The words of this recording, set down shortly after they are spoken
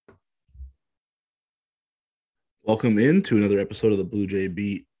Welcome into another episode of the Bluejay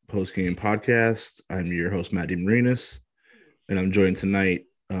Beat postgame podcast. I'm your host, Matt DeMarinis, and I'm joined tonight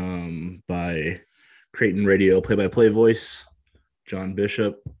by Creighton radio play-by-play voice, John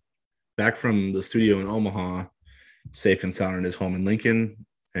Bishop, back from the studio in Omaha, safe and sound in his home in Lincoln,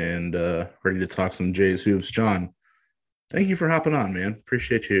 and ready to talk some Jays hoops. John, thank you for hopping on, man.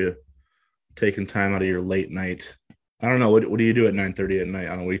 Appreciate you taking time out of your late night. I don't know, what do you do at 9:30 at night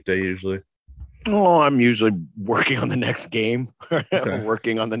on a weekday usually? Oh, I'm usually working on the next game, Okay.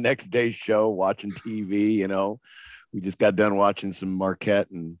 working on the next day's show, watching TV. We just got done watching some Marquette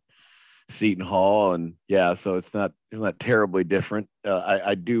and Seton Hall, and so it's not terribly different.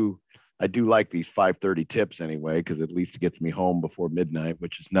 I do like these 5:30 tips anyway, because at least it gets me home before midnight,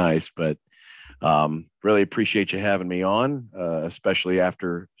 which is nice. But really appreciate you having me on, especially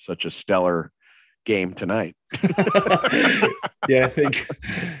after such a stellar game tonight. Yeah, I think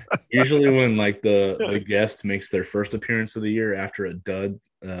usually when like the guest makes their first appearance of the year after a dud,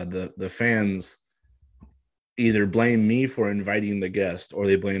 the fans either blame me for inviting the guest or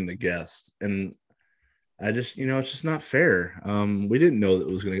they blame the guest, and I just it's just not fair. We didn't know that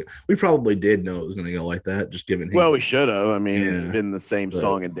it was gonna. We probably did know it was gonna go like that, just given. Well, we should have. I mean, Yeah, it's been the same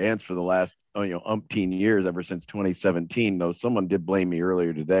song and dance for the last umpteen years, ever since 2017. Though someone did blame me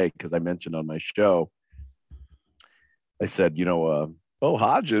earlier today because I mentioned on my show. I said, Bo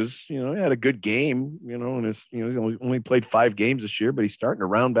Hodges, he had a good game, and he's only played 5 games this year, but he's starting to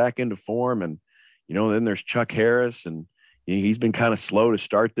round back into form. And, then there's Chuck Harris, and he's been kind of slow to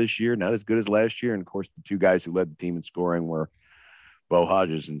start this year, not as good as last year. And of course, the 2 guys who led the team in scoring were Bo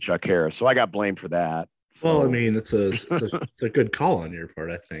Hodges and Chuck Harris. So I got blamed for that. Well, I mean, it's a good call on your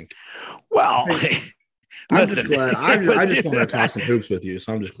part, I think. Well, I'm just glad. I just want to talk some hoops with you,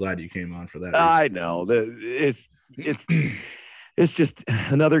 so I'm just glad you came on for that reason. I know that it's just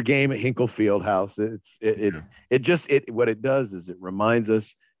another game at Hinkle Fieldhouse. What it does is it reminds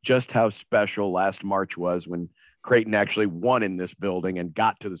us just how special last March was when Creighton actually won in this building and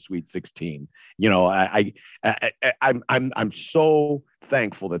got to the Sweet 16. I'm so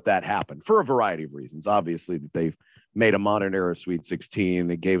thankful that happened for a variety of reasons. Obviously, that they've made a modern era Sweet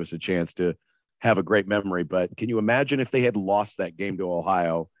 16. It gave us a chance to have a great memory. But can you imagine if they had lost that game to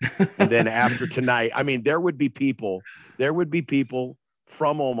Ohio? And then after tonight, I mean, there would be people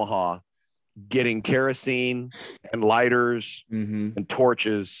from Omaha getting kerosene and lighters and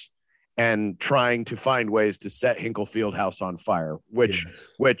torches and trying to find ways to set Hinkle Fieldhouse on fire, which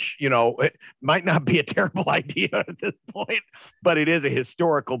it might not be a terrible idea at this point, but it is a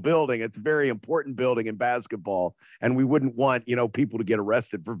historical building. It's a very important building in basketball, and we wouldn't want, people to get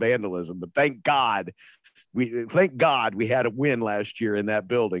arrested for vandalism. But thank God we had a win last year in that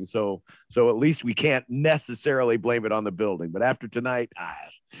building. So at least we can't necessarily blame it on the building. But after tonight, I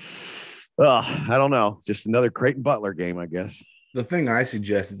don't know. Just another Creighton Butler game, I guess. The thing I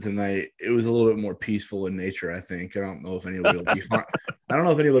suggested tonight, it was a little bit more peaceful in nature, I think. I don't know if anybody will be harmed. I don't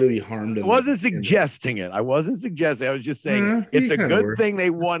know if anybody will be harmed. I wasn't suggesting it. I was just saying it's a good thing they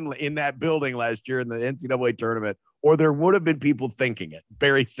won in that building last year in the NCAA tournament, or there would have been people thinking it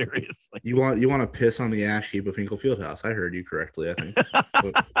very seriously. You want to piss on the ash heap of Hinkle Fieldhouse. I heard you correctly, I think.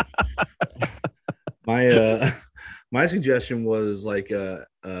 My suggestion was like an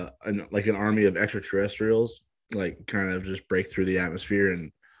army of extraterrestrials, like kind of just break through the atmosphere,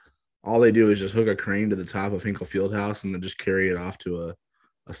 and all they do is just hook a crane to the top of Hinkle Fieldhouse and then just carry it off to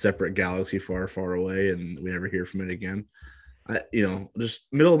a separate galaxy far, far away, and we never hear from it again. Just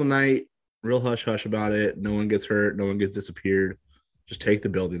middle of the night, real hush hush about it. No one gets hurt. No one gets disappeared. Just take the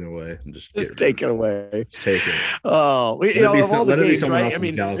building away and just take it away. Just take it. Oh, let it be someone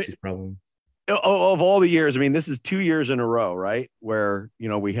else's galaxy's problem. Of all the years, I mean, this is 2 years in a row, right? Where,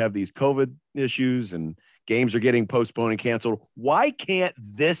 we have these COVID issues and games are getting postponed and canceled. Why can't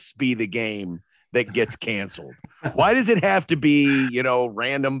this be the game that gets canceled? Why does it have to be,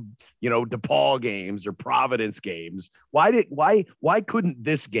 random, DePaul games or Providence games? Why couldn't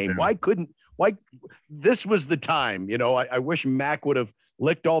this game? Why this was the time, I wish Mac would have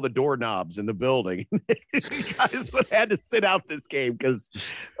licked all the doorknobs in the building. You guys would have had to sit out this game because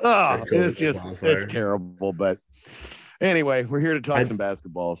it's terrible. But anyway, we're here to talk some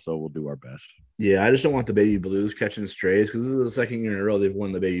basketball, so we'll do our best. Yeah, I just don't want the Baby Blues catching strays, because this is the second year in a row they've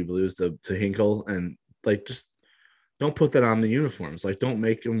won the Baby Blues to Hinkle, and just don't put that on the uniforms. Like, don't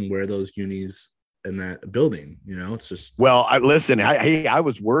make them wear those unis in that building. It's just. Well, I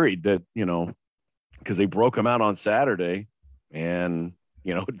was worried that because they broke them out on Saturday, and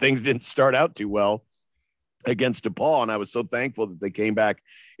things didn't start out too well against DePaul, and I was so thankful that they came back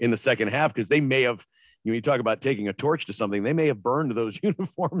in the second half, because they may have you talk about taking a torch to something, they may have burned those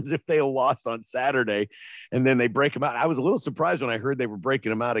uniforms if they lost on Saturday and then they break them out. I was a little surprised when I heard they were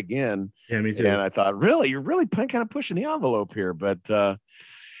breaking them out again. Yeah, me too. And I thought, really, you're really kind of pushing the envelope here. But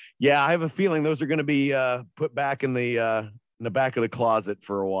yeah, I have a feeling those are going to be put back in the back of the closet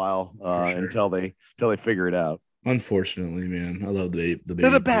for a while until they figure it out. Unfortunately, man, I love the They're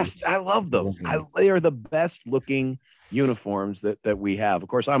the best. I love those. They are the best looking uniforms that we have. Of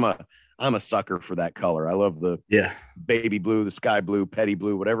course, I'm a sucker for that color. I love the baby blue, the sky blue, petty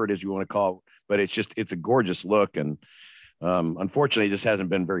blue, whatever it is you want to call it. But it's a gorgeous look, and unfortunately, it just hasn't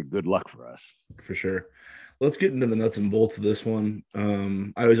been very good luck for us. For sure. Let's get into the nuts and bolts of this one.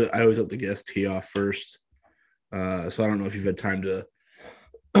 I always let the guests tee off first, so I don't know if you've had time to,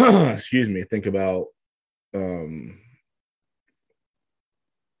 think about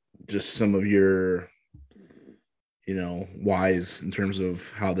just some of your, whys in terms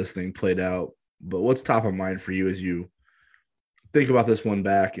of how this thing played out. But what's top of mind for you as you think about this one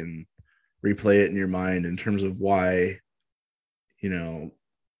back and replay it in your mind in terms of why the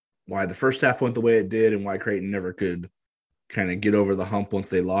first half went the way it did and why Creighton never could kind of get over the hump once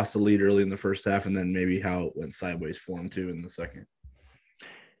they lost the lead early in the first half, and then maybe how it went sideways for them too in the second?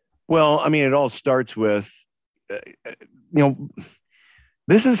 Well, I mean, it all starts with,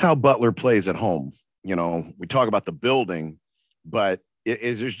 this is how Butler plays at home. We talk about the building, but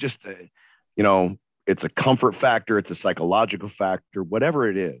there's just, it's a comfort factor. It's a psychological factor, whatever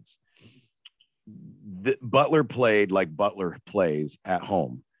it is. Butler played like Butler plays at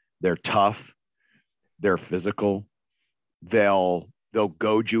home. They're tough. They're physical. They'll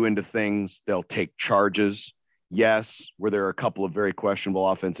goad you into things. They'll take charges. Yes, were there a couple of very questionable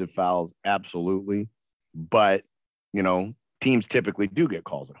offensive fouls? Absolutely. But, teams typically do get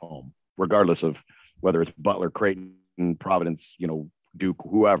calls at home, regardless of whether it's Butler, Creighton, Providence, Duke,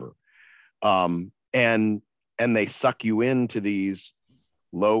 whoever. And they suck you into these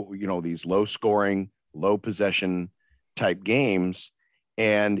low scoring, low possession type games.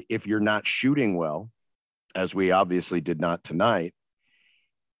 And if you're not shooting well, as we obviously did not tonight,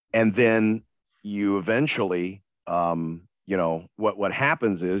 and then you eventually, what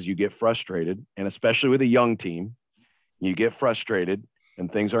happens is you get frustrated, and especially with a young team, you get frustrated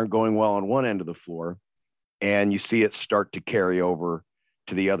and things aren't going well on one end of the floor, and you see it start to carry over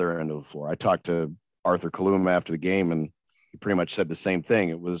to the other end of the floor. I talked to Arthur Kaluma after the game, and he pretty much said the same thing.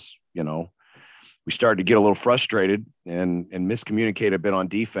 It was, we started to get a little frustrated and miscommunicate a bit on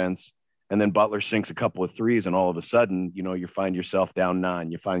defense. And then Butler sinks a couple of threes, and all of a sudden, you find yourself down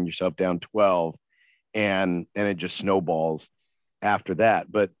 9, you find yourself down 12, and it just snowballs after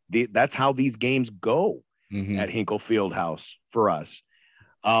that. But that's how these games go at Hinkle Fieldhouse for us.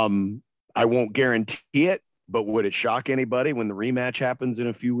 I won't guarantee it, but would it shock anybody when the rematch happens in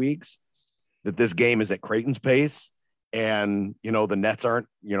a few weeks that this game is at Creighton's pace and, the nets aren't,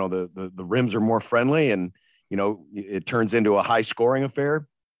 the rims are more friendly and, it turns into a high scoring affair?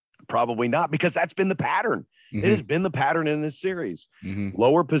 Probably not, because that's been the pattern. It has been the pattern in this series.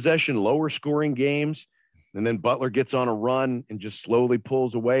 Lower possession, lower scoring games. And then Butler gets on a run and just slowly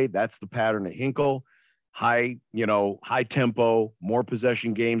pulls away. That's the pattern at Hinkle. High tempo, more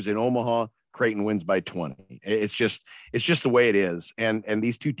possession games in Omaha. Creighton wins by 20. It's just the way it is. And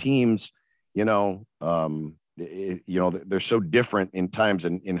these two teams, they're so different in times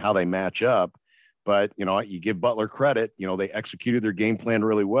in how they match up. But, you give Butler credit, they executed their game plan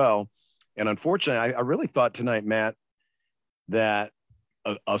really well. And unfortunately, I really thought tonight, Matt, that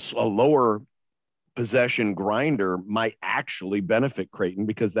a lower possession grinder might actually benefit Creighton,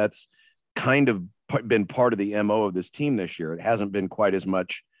 because that's kind of been part of the MO of this team this year. It hasn't been quite as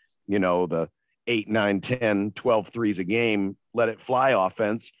much, the 8, 9, 10, 12 threes a game, let it fly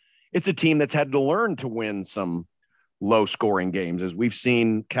offense. It's a team that's had to learn to win some low scoring games, as we've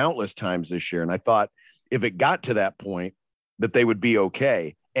seen countless times this year. And I thought if it got to that point that they would be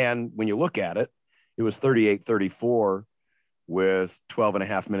okay. And when you look at it, it was 38-34 with 12 and a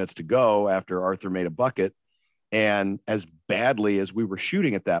half minutes to go after Arthur made a bucket. And as badly as we were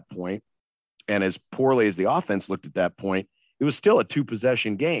shooting at that point, and as poorly as the offense looked at that point, it was still a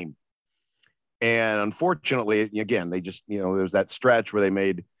 2-possession game. And unfortunately, again, they just, there was that stretch where they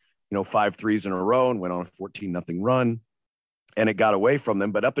made, 5 threes in a row and went on a 14-0 run, and it got away from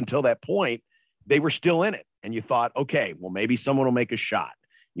them. But up until that point, they were still in it. And you thought, okay, well, maybe someone will make a shot.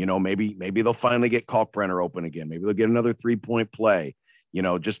 Maybe they'll finally get Kalkbrenner open again. Maybe they'll get another 3-point play,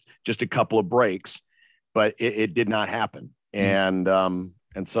 just a couple of breaks, but it did not happen. And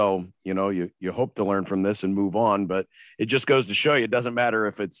so, you hope to learn from this and move on, but it just goes to show you, it doesn't matter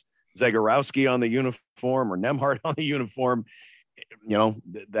if it's Zagorowski on the uniform or Nemhart on the uniform.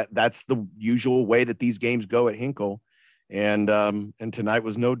 that's the usual way that these games go at Hinkle. And tonight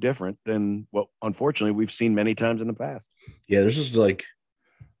was no different than what, unfortunately, we've seen many times in the past. Yeah, there's just like,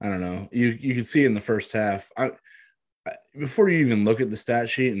 I don't know. You can see in the first half. Before you even look at the stat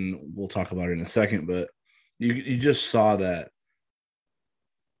sheet, and we'll talk about it in a second, but you just saw that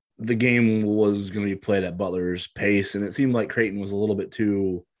the game was going to be played at Butler's pace, and it seemed like Creighton was a little bit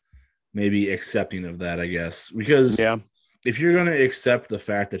too maybe accepting of that, I guess, because if you're going to accept the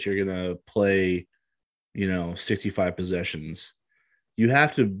fact that you're going to play, 65 possessions, you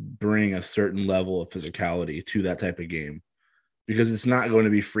have to bring a certain level of physicality to that type of game, because it's not going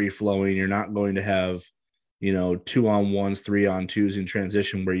to be free flowing. You're not going to have, 2-on-1s, 3-on-2s in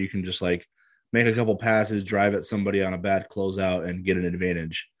transition where you can just like make a couple passes, drive at somebody on a bad closeout and get an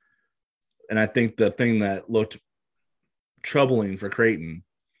advantage. And I think the thing that looked troubling for Creighton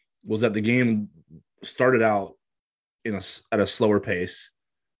was that the game started out at a slower pace,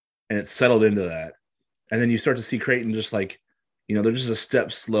 and it settled into that. And then you start to see Creighton just like, they're just a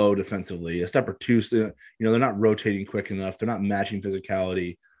step slow defensively, a step or two. They're not rotating quick enough. They're not matching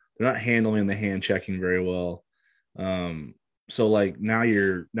physicality. They're not handling the hand checking very well. So like now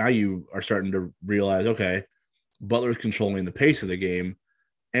you are starting to realize, okay, Butler's controlling the pace of the game,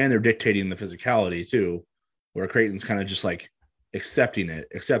 and they're dictating the physicality too, where Creighton's kind of just like accepting it.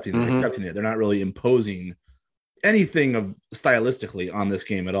 They're not really imposing anything of stylistically on this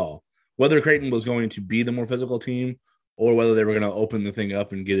game at all. Whether Creighton was going to be the more physical team or whether they were going to open the thing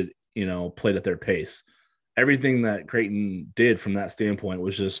up and get it, played at their pace. Everything that Creighton did from that standpoint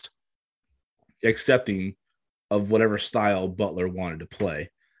was just accepting of whatever style Butler wanted to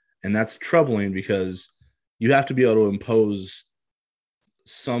play. And that's troubling because you have to be able to impose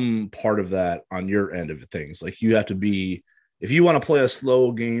some part of that on your end of things. Like you have to be, if you want to play a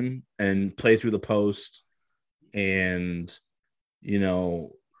slow game and play through the post and,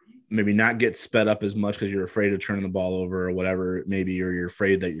 maybe not get sped up as much because you're afraid of turning the ball over or whatever it may be, or you're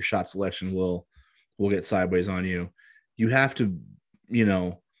afraid that your shot selection will get sideways on you. You have to,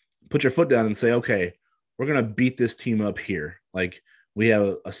 put your foot down and say, okay, we're going to beat this team up here. Like we have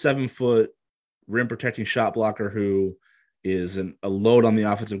a 7-foot rim protecting shot blocker who is a load on the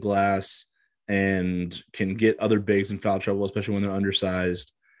offensive glass and can get other bigs in foul trouble, especially when they're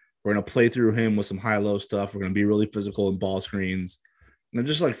undersized. We're going to play through him with some high-low stuff. We're going to be really physical in ball screens. And it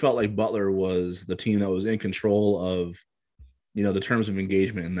just like felt like Butler was the team that was in control of, the terms of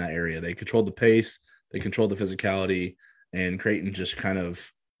engagement in that area. They controlled the pace, they controlled the physicality, and Creighton just kind of,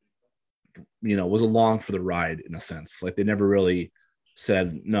 was along for the ride in a sense. Like they never really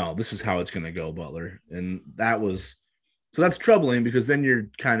said, no, this is how it's going to go, Butler. And so that's troubling because then you're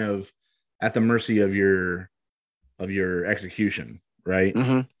kind of at the mercy of your execution, right?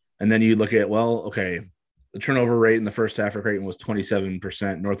 Mm-hmm. And then you look at, well, okay, the turnover rate in the first half for Creighton was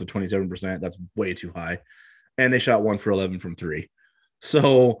 27%, north of 27%. That's way too high. And they shot 1 for 11 from 3.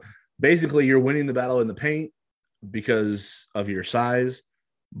 So basically you're winning the battle in the paint because of your size,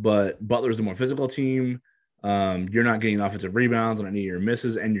 but Butler's the more physical team. You're not getting offensive rebounds on any of your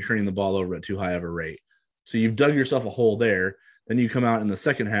misses, and you're turning the ball over at too high of a rate. So you've dug yourself a hole there. Then you come out in the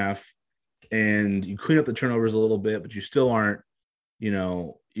second half and you clean up the turnovers a little bit, but you still aren't,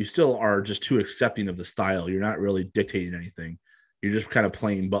 you still are just too accepting of the style. You're not really dictating anything. You're just kind of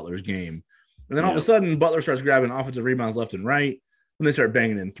playing Butler's game. And then all of a sudden, Butler starts grabbing offensive rebounds left and right. When they start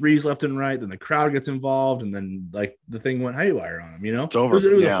banging in threes left and right, then the crowd gets involved, and then like the thing went haywire on them. It's over. It was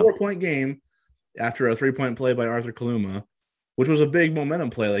a 4-point game after a 3-point play by Arthur Kaluma, which was a big momentum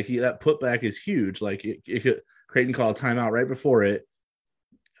play. Like that putback is huge. Like it could, Creighton called a timeout right before it,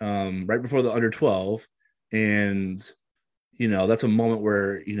 right before the under 12, and that's a moment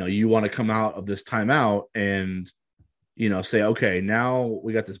where you want to come out of this timeout and say, okay, now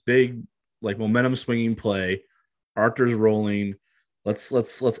we got this big like momentum swinging play. Arthur's rolling.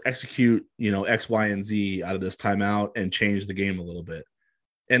 Let's execute X, Y, and Z out of this timeout and change the game a little bit.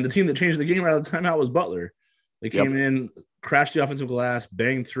 And the team that changed the game out of the timeout was Butler. They came in, crashed the offensive glass,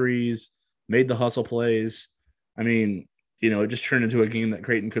 banged threes, made the hustle plays. I mean, it just turned into a game that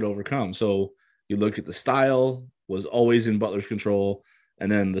Creighton could overcome. So you look at the style was always in Butler's control,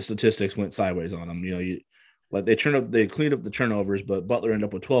 and then the statistics went sideways on them. They cleaned up the turnovers, but Butler ended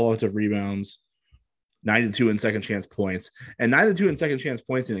up with 12 offensive rebounds, 9-2 in second chance points, and 9-2 in second chance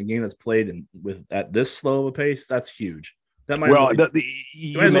points in a game that's played at this slow of a pace. That's huge. That might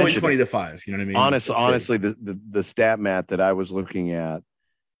you mentioned 20-5. You know what I mean? Honestly, the stat, Matt, that I was looking at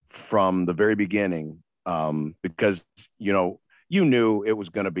from the very beginning, because you knew it was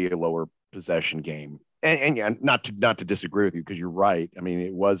going to be a lower possession game, and not to disagree with you because you're right. I mean,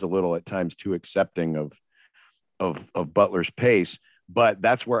 it was a little at times too accepting of Butler's pace. But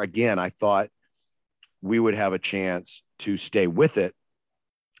that's where, again, I thought we would have a chance to stay with it.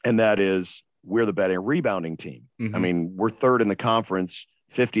 And that is, we're the better rebounding team. Mm-hmm. I mean, we're third in the conference,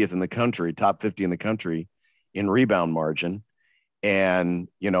 50th in the country, top 50 in the country in rebound margin. And,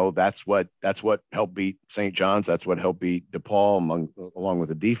 that's what helped beat St. John's. That's what helped beat DePaul along with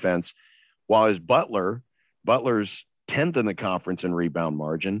the defense. While as Butler's 10th in the conference in rebound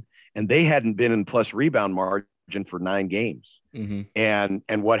margin, and they hadn't been in plus rebound margin for 9 games. Mm-hmm.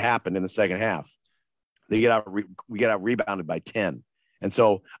 And what happened in the second half? We get out rebounded by 10. And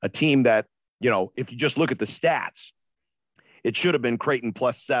so a team that, if you just look at the stats, it should have been Creighton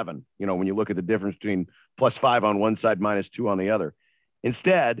 +7, when you look at the difference between +5 on one side, -2 on the other.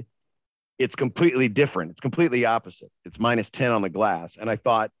 Instead, it's completely different. It's completely opposite. It's -10 on the glass. And I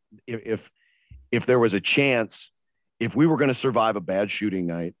thought if there was a chance, if we were going to survive a bad shooting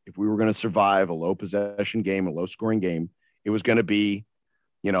night, if we were going to survive a low possession game, a low scoring game, it was going to be,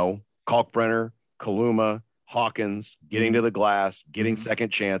 Kalkbrenner, Kaluma, Hawkins getting to the glass, getting second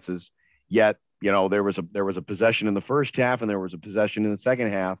chances. Yet, there was a possession in the first half and there was a possession in the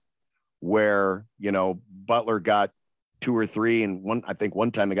second half where, Butler got 2 or 3, and I think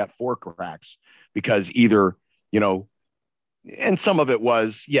one time they got 4 cracks because either, and some of it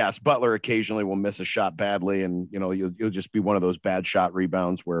was, yes, Butler occasionally will miss a shot badly. And, you'll just be one of those bad shot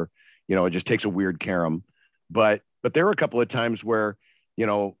rebounds where, it just takes a weird carom. But there were a couple of times where,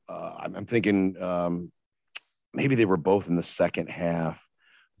 I'm thinking maybe they were both in the second half,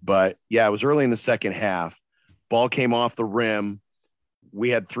 but yeah, it was early in the second half. Ball came off the rim. We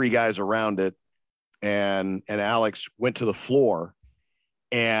had 3 guys around it, and Alex went to the floor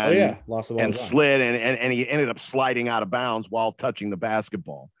and lost the ball and slid and he ended up sliding out of bounds while touching the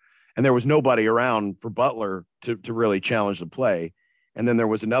basketball. And there was nobody around for Butler to really challenge the play. And then there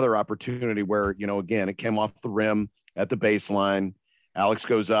was another opportunity where, again, it came off the rim at the baseline. Alex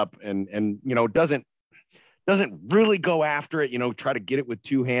goes up and doesn't really go after it, try to get it with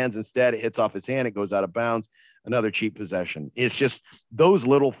 2 hands. Instead, it hits off his hand. It goes out of bounds. Another cheap possession. It's just those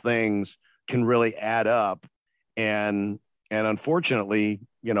little things can really add up. And unfortunately,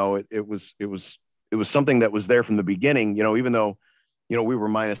 it was something that was there from the beginning, even though, we were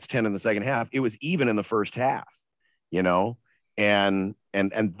 -10 in the second half, it was even in the first half, and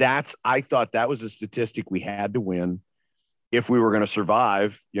I thought that was a statistic we had to win if we were going to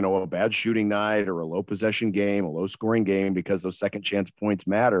survive, a bad shooting night or a low possession game, a low scoring game, because those second chance points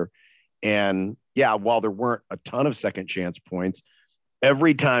matter. And yeah, while there weren't a ton of second chance points,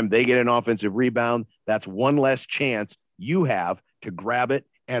 every time they get an offensive rebound, that's one less chance you have to grab it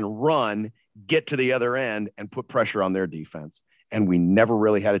and run, get to the other end and put pressure on their defense. And we never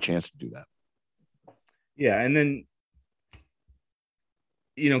really had a chance to do that. Yeah. And then,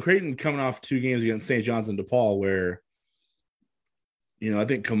 Creighton coming off 2 games against St. John's and DePaul where, I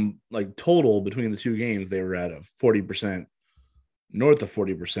think total between the 2 games, they were at a 40%, north of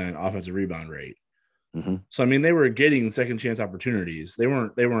 40% offensive rebound rate. Mm-hmm. So, they were getting second chance opportunities. They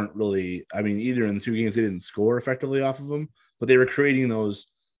weren't really, either in the 2 games, they didn't score effectively off of them, but they were creating those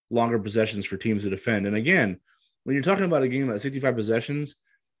longer possessions for teams to defend. And again, when you're talking about a game at 65 possessions,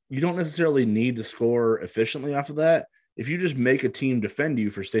 you don't necessarily need to score efficiently off of that. If you just make a team defend you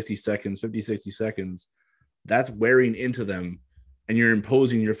for 60 seconds, 50, 60 seconds, that's wearing into them and you're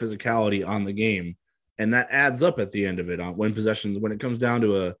imposing your physicality on the game. And that adds up at the end of it on when it comes down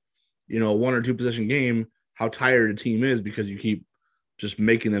to a, 1 or 2 possession game, how tired a team is because you keep just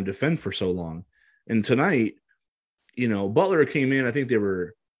making them defend for so long. And tonight, Butler came in, I think they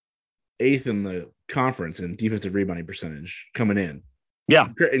were 8th in the conference in defensive rebounding percentage coming in. Yeah.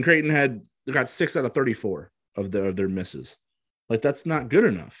 And Creighton got 6 out of 34 of their misses. That's not good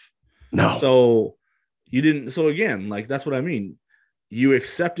enough. No. So again, that's what I mean. You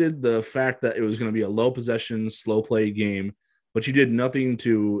accepted the fact that it was going to be a low possession, slow play game, but you did nothing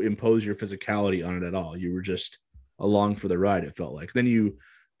to impose your physicality on it at all. You were just along for the ride, it felt like. Then you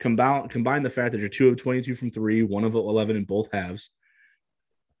combine the fact that you're 2 of 22 from 3, 1 of 11 in both halves.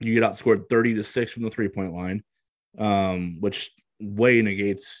 You get outscored 30-6 from the 3-point line, which way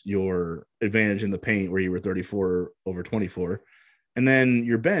negates your advantage in the paint where you were 34 over 24. And then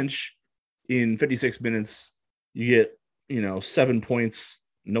your bench in 56 minutes, you get, 7 points,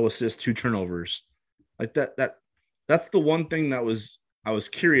 no assists, 2 turnovers. That's the one thing I was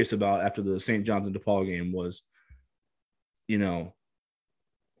curious about after the St. John's and DePaul game was,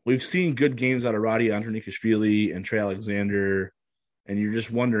 we've seen good games out of Roddy Andronikashvili and Trey Alexander, and you're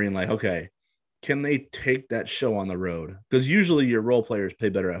just wondering, okay, can they take that show on the road? Because usually your role players play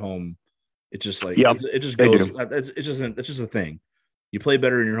better at home. It's just it just goes. It's just a thing. You play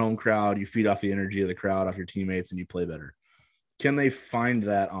better in your home crowd. You feed off the energy of the crowd, off your teammates, and you play better. Can they find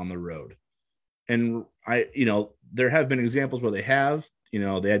that on the road? And there have been examples where they have.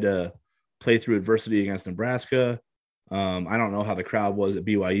 They had to play through adversity against Nebraska. I don't know how the crowd was at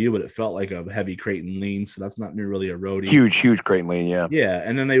BYU, but it felt like a heavy Creighton lean. So that's not really a roadie. Huge Creighton lean, yeah. Yeah,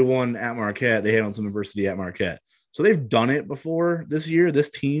 and then they won at Marquette. They handled some adversity at Marquette. So they've done it before this year, this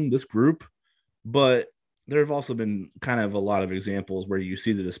team, this group. But there have also been kind of a lot of examples where you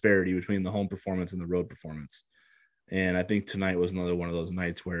see the disparity between the home performance and the road performance. And I think tonight was another one of those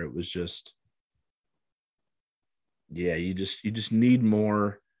nights where it was just, yeah, you just need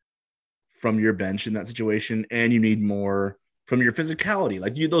more from your bench in that situation, and you need more from your physicality.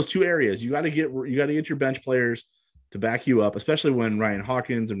 Like those two areas, you got to get your bench players to back you up, especially when Ryan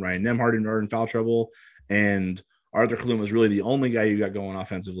Hawkins and Ryan Nembhard are in foul trouble, and Arthur Kaluma is really the only guy you got going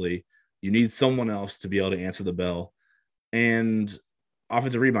offensively. You need someone else to be able to answer the bell. And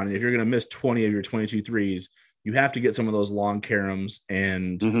offensive rebounding, if you're going to miss 20 of your 22 threes, you have to get some of those long caroms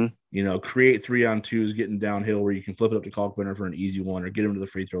and, create 3-on-2s getting downhill where you can flip it up to Kalkbrenner for an easy one or get him to the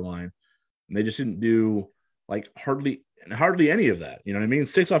free throw line. And they just didn't do like hardly any of that. You know what I mean?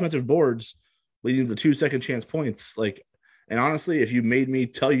 6 offensive boards leading to 2 second chance points. Like, and honestly, if you made me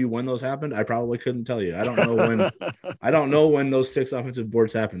tell you when those happened, I probably couldn't tell you. I don't know when those 6 offensive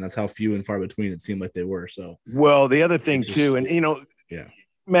boards happened. That's how few and far between it seemed like they were. So, well, the other thing too, and yeah,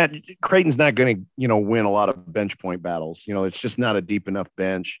 Matt, Creighton's not going to, win a lot of bench point battles. It's just not a deep enough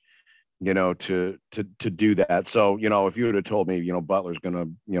bench, to do that. So, if you would have told me, Butler's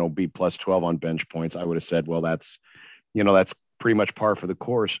going to, be plus 12 on bench points, I would have said, well, that's pretty much par for the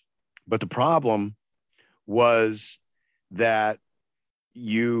course. But the problem was that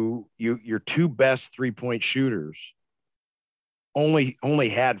your 2 best 3-point shooters only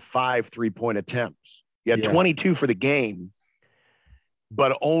had 5 3-point attempts. You had 22 for the game,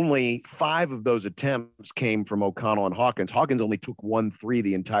 but only 5 of those attempts came from O'Connell and Hawkins. Hawkins only took 1 3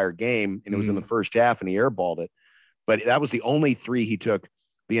 the entire game, and it was in the first half, and he airballed it. But that was the only 3 he took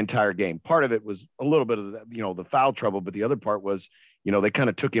the entire game. Part of it was a little bit of the foul trouble, but the other part was, they kind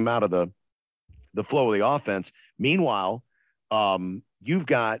of took him out of the flow of the offense. Meanwhile, you've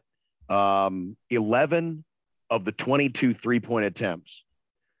got 11 of the 22 3-point attempts.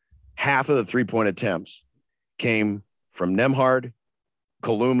 Half of the 3-point attempts came from Nembhard,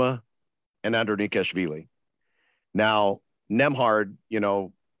 Kaluma, and Andronikashvili. Now, Nembhard,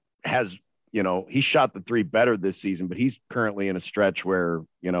 has, he shot the 3 better this season, but he's currently in a stretch where,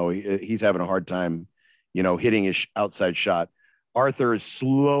 he's having a hard time, hitting his outside shot. Arthur is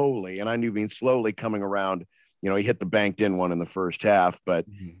slowly, and I mean slowly coming around. He hit the banked in one in the first half, but,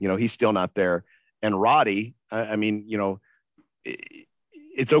 he's still not there. And Roddy, I mean,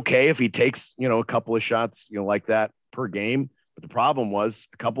 it's okay if he takes, a couple of shots, like that per game. But the problem was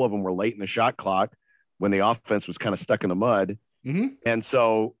a couple of them were late in the shot clock when the offense was kind of stuck in the mud. Mm-hmm. And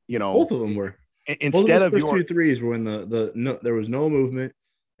so, both of them were. Instead of your 2 threes were when there was no movement.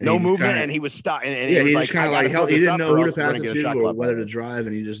 And he was stuck. And he was just kind of like he didn't know who to pass it to or whether to drive,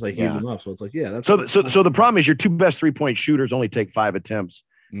 and he just used them up. So it's like, that's so the problem is your 2 best 3-point shooters only take 5 attempts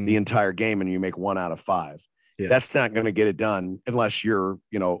the entire game, and you make 1 out of 5. Yeah. That's not going to get it done unless you're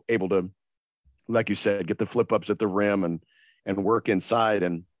able to, like you said, get the flip ups at the rim and work inside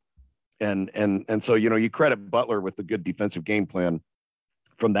and so you credit Butler with a good defensive game plan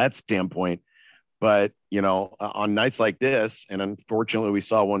from that standpoint. But, on nights like this, and unfortunately we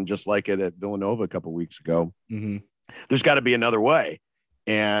saw one just like it at Villanova a couple of weeks ago, there's got to be another way.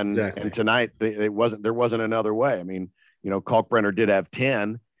 And tonight there wasn't another way. I mean, Kalkbrenner did have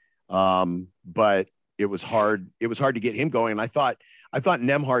 10, but it was hard. It was hard to get him going. And I thought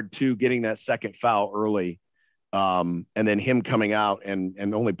Nembhard too, getting that second foul early, and then him coming out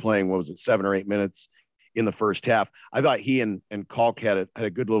and only playing, 7 or 8 minutes in the first half. I thought he and Kalk had a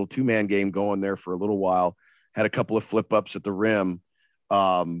good little 2-man game going there for a little while, had a couple of flip ups at the rim.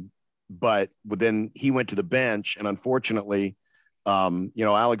 But then he went to the bench, and unfortunately,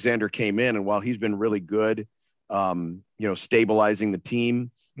 Alexander came in, and while he's been really good, stabilizing the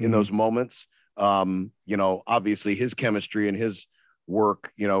team in those moments, obviously his chemistry and his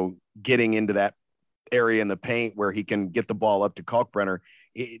work, getting into that area in the paint where he can get the ball up to Kalkbrenner,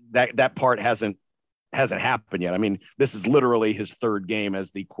 that part hasn't happened yet. I mean, this is literally his 3rd game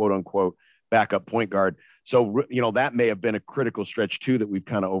as the quote unquote backup point guard. So, that may have been a critical stretch too, that we've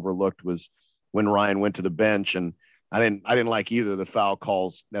kind of overlooked, was when Ryan went to the bench. And I didn't like either of the foul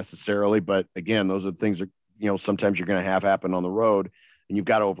calls necessarily, but again, those are the things that, sometimes you're going to have happen on the road, and you've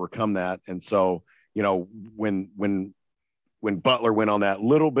got to overcome that. And so, when Butler went on that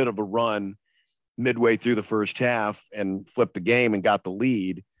little bit of a run, midway through the first half and flipped the game and got the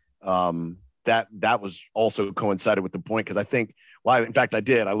lead. That was also coincided with the point, because I think, well, in fact, I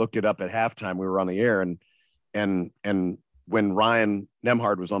did. I looked it up at halftime. We were on the air, and when Ryan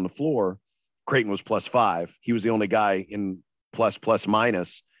Nemhard was on the floor, Creighton was +5. He was the only guy in plus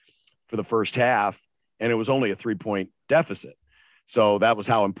minus for the first half, and it was only a 3-point deficit. So that was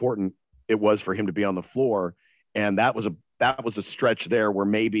how important it was for him to be on the floor. And that was a stretch there where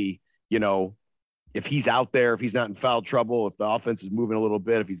maybe, if he's out there, if he's not in foul trouble, if the offense is moving a little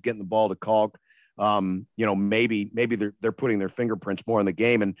bit, if he's getting the ball to Kalk, maybe they're putting their fingerprints more in the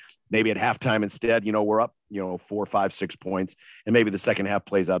game. And maybe at halftime instead, we're up, 4, 5, 6 points, and maybe the second half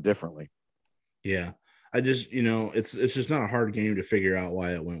plays out differently. Yeah. I just, it's just not a hard game to figure out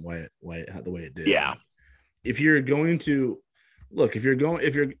why it went the way it did. Yeah. If you're going to look,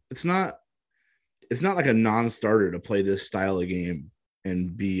 it's not like a non-starter to play this style of game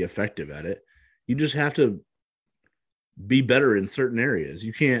and be effective at it. You just have to be better in certain areas.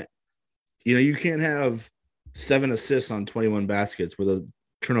 You can't have 7 assists on 21 baskets with a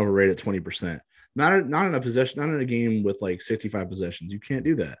turnover rate at 20%. Not in a possession, not in a game with like 65 possessions. You can't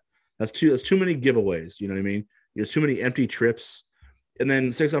do that. That's too many giveaways. You know what I mean? There's too many empty trips, and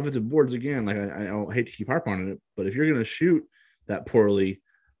then 6 offensive boards again. Like I don't hate to keep harping on it, but if you're going to shoot that poorly,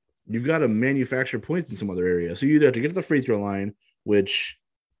 you've got to manufacture points in some other area. So you either have to get to the free throw line, which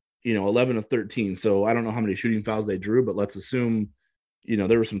 11 of 13. So I don't know how many shooting fouls they drew, but let's assume,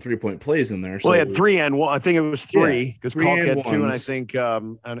 there were some 3-point plays in there. So well, they had 3 and 1. I think it was 3 because Kalk had ones. 2, and I think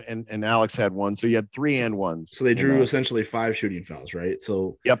and Alex had 1. So you had 3 and 1s. So they drew essentially 5 shooting fouls, right?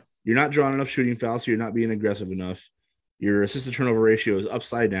 So yep, you're not drawing enough shooting fouls, so you're not being aggressive enough. Your assisted turnover ratio is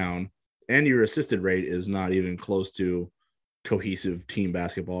upside down, and your assisted rate is not even close to cohesive team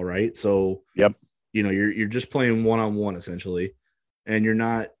basketball, right? So yep, you're just playing one-on-one essentially, and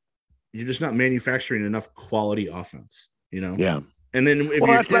you're just not manufacturing enough quality offense, Yeah. And then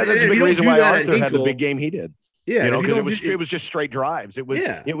that's a big reason why Arthur had the big game he did. Yeah, because it was just straight drives. It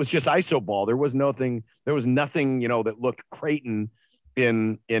was just ISO ball. There was nothing that looked Creighton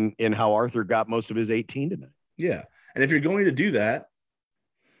in how Arthur got most of his 18 tonight. Yeah. And if you're going to do that,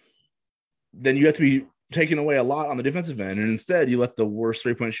 then you have to be taking away a lot on the defensive end. And instead you let the worst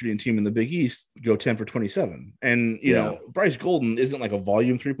 3-point shooting team in the Big East go 10 for 27. And, Bryce Golden isn't like a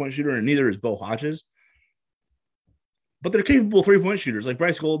volume 3-point shooter, and neither is Bo Hodges, but they're capable 3-point shooters. Like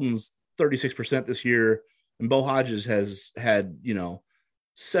Bryce Golden's 36% this year, and Bo Hodges has had,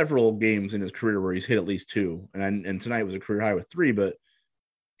 several games in his career where he's hit at least 2. And tonight was a career high with 3,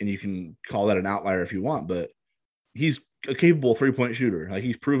 and you can call that an outlier if you want, but he's a capable 3-point shooter. Like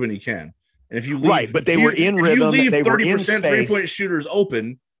he's proven he can. And if you leave, but they were in rhythm. If you leave 30% 3-point shooters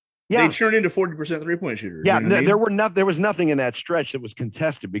open, they turn into 40% 3-point shooters. Yeah, there was nothing in that stretch that was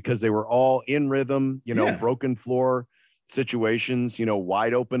contested because they were all in rhythm. Broken floor situations.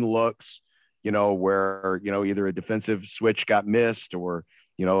 Wide open looks. Where either a defensive switch got missed or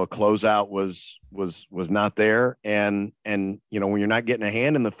a closeout was not there. And when you're not getting a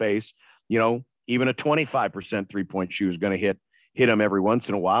hand in the face, even a 25% 3-point shoot is going to hit them every once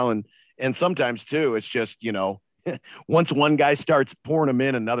in a while. And sometimes too, it's just, once one guy starts pouring them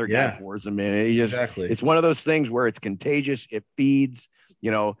in, another guy pours them in. It's one of those things where it's contagious. It feeds,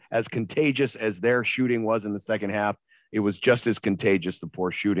 as contagious as their shooting was in the second half, it was just as contagious, the poor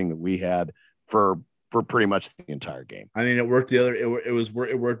shooting that we had for pretty much the entire game. I mean, it worked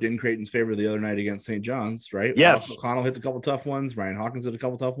it worked in Creighton's favor the other night against St. John's, right? Yes. O'Connell hits a couple tough ones. Ryan Hawkins hit a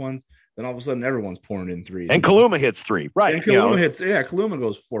couple tough ones. Then all of a sudden everyone's pouring in 3. And Kaluma hits 3. Right. And Kaluma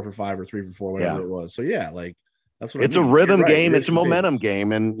goes 4 for 5 or 3 for 4, whatever it was. So that's what it's a rhythm game. It's a momentum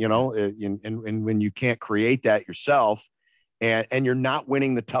game. And, and when you can't create that yourself and you're not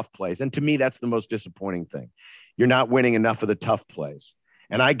winning the tough plays. And to me, that's the most disappointing thing. You're not winning enough of the tough plays.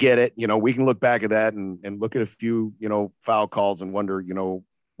 And I get it. We can look back at that and look at a few, foul calls and wonder,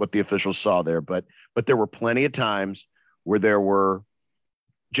 what the officials saw there. But there were plenty of times where there were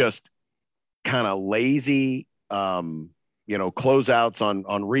just kind of lazy, closeouts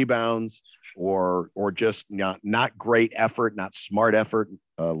on rebounds or just not great effort, not smart effort,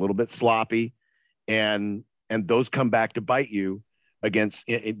 a little bit sloppy. And those come back to bite you against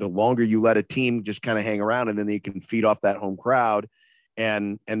the longer you let a team just kind of hang around, and then you can feed off that home crowd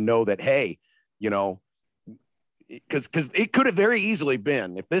and know that, hey, because it could have very easily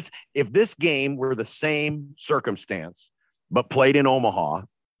been if this game were the same circumstance but played in Omaha,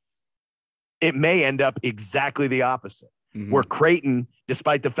 it may end up exactly the opposite. Mm-hmm. Where Creighton,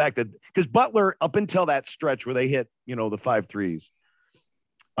 despite the fact that because Butler up until that stretch where they hit the 5 threes,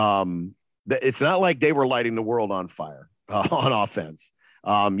 it's not like they were lighting the world on fire on offense.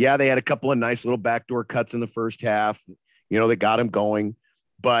 Yeah, they had a couple of nice little backdoor cuts in the first half. They got him going,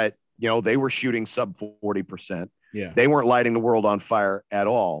 but they were shooting sub 40%. Yeah. They weren't lighting the world on fire at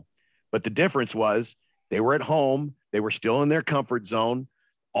all. But the difference was they were at home. They were still in their comfort zone.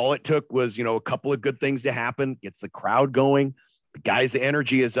 All it took was, a couple of good things to happen, gets the crowd going. The guys, the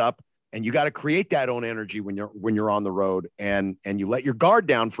energy is up, and you got to create that own energy when you're on the road, and you let your guard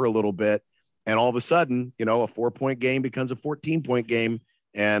down for a little bit. And all of a sudden, a 4-point game becomes a 14-point game.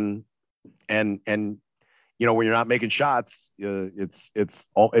 And when you're not making shots,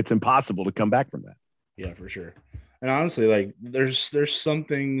 it's impossible to come back from that. Yeah, for sure. And honestly, like there's some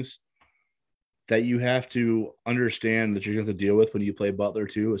things that you have to understand that you're going to deal with when you play Butler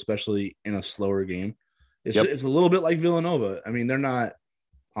too, especially in a slower game. It's a little bit like Villanova. I mean, they're not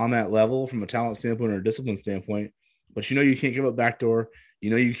on that level from a talent standpoint or a discipline standpoint, but you can't give up backdoor.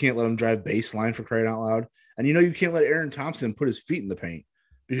 You can't let them drive baseline, for crying out loud. And you can't let Aaron Thompson put his feet in the paint,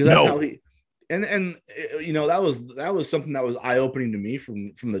 because that's how he and that was something that was eye-opening to me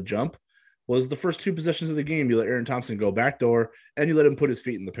from the jump. Was the first two possessions of the game, you let Aaron Thompson go backdoor and you let him put his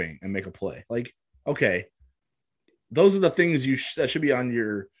feet in the paint and make a play. Like, okay, those are the things that should be on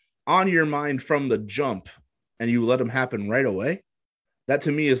your mind from the jump, and you let them happen right away. That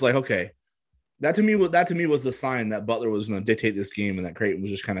to me is like, okay, that to me was the sign that Butler was going to dictate this game, and that Creighton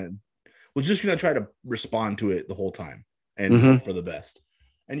was just going to try to respond to it the whole time and hope for the best.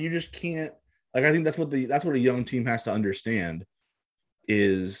 And you just can't. Like, I think that's what a young team has to understand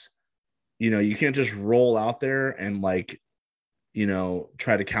is, you can't just roll out there and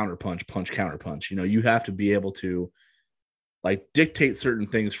try to counterpunch. You have to be able to dictate certain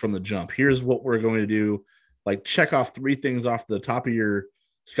things from the jump. Here's what we're going to do. Check off 3 things off the top of your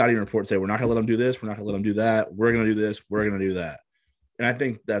scouting report. Say, we're not going to let them do this. We're not going to let them do that. We're going to do this. We're going to do that. And I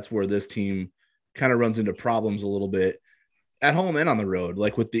think that's where this team kind of runs into problems a little bit at home and on the road,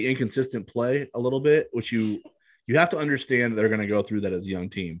 with the inconsistent play a little bit, which you have to understand that they're going to go through that as a young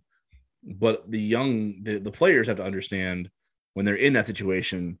team. But the players have to understand when they're in that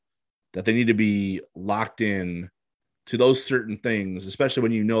situation that they need to be locked in to those certain things, especially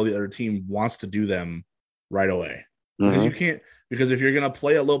when the other team wants to do them right away. Because if you're going to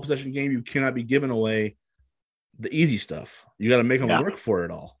play a low possession game, you cannot be giving away the easy stuff. You got to make them work for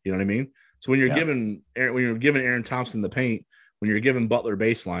it all. You know what I mean? So when you're giving Aaron Thompson the paint, when you're giving Butler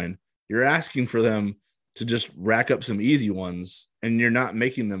baseline, you're asking for them to just rack up some easy ones, and you're not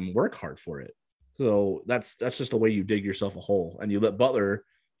making them work hard for it. So that's just the way you dig yourself a hole, and you let Butler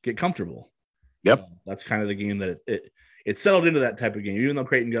get comfortable. Yep. So that's kind of the game that it settled into that type of game. Even though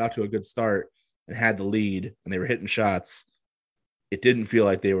Creighton got off to a good start and had the lead and they were hitting shots, it didn't feel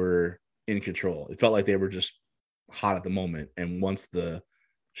like they were in control. It felt like they were just hot at the moment. And once the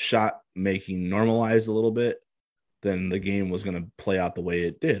shot making normalized a little bit, then the game was going to play out the way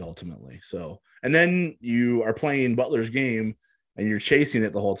it did ultimately. So, and then you are playing Butler's game and you're chasing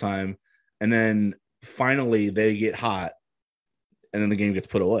it the whole time. And then finally they get hot and then the game gets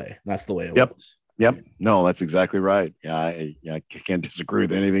put away. That's the way it was. Yep. No, that's exactly right. Yeah. I can't disagree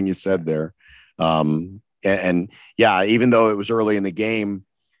with anything you said there. And even though it was early in the game,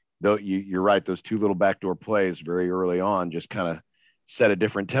 though, you're right. Those 2 little backdoor plays very early on just kind of set a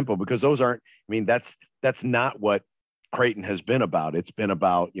different tempo, because those aren't, that's not what Creighton has been about. It's been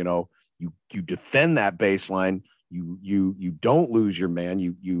about, you defend that baseline, you don't lose your man,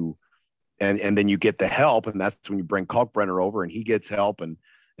 and then you get the help, and that's when you bring Kalkbrenner over and he gets help, and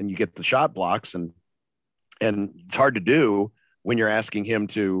you get the shot blocks, and it's hard to do when you're asking him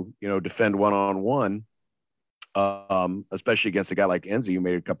to, defend one-on-one, especially against a guy like Enzi, who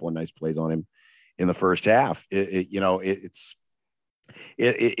made a couple of nice plays on him in the first half.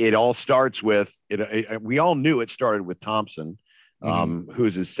 It all starts with it. We all knew it started with Thompson,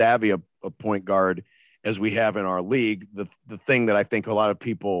 who's as savvy a point guard as we have in our league. The thing that I think a lot of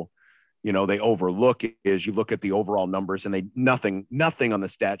people, they overlook is you look at the overall numbers and nothing on the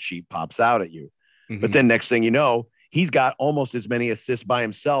stat sheet pops out at you. But then next thing you know, he's got almost as many assists by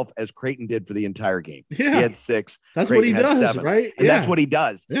himself as Creighton did for the entire game. Yeah. He had 6. That's Creighton what he does, 7. right? And that's what he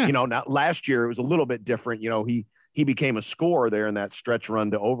does. Yeah. Now last year it was a little bit different. He became a scorer there in that stretch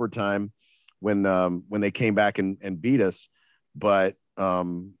run to overtime when they came back and beat us. But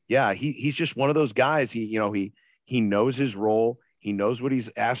he's just one of those guys. He knows his role. He knows what he's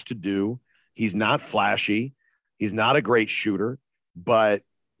asked to do. He's not flashy. He's not a great shooter, but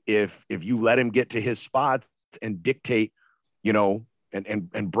if you let him get to his spots and dictate,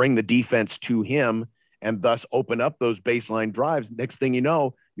 and bring the defense to him, and thus open up those baseline drives, next thing you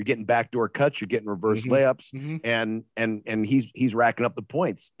know, you're getting backdoor cuts, you're getting reverse layups, and he's racking up the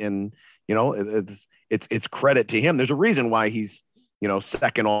points. And it's credit to him. There's a reason why he's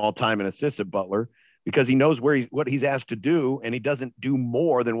second all time in assists at Butler, because he knows what he's asked to do, and he doesn't do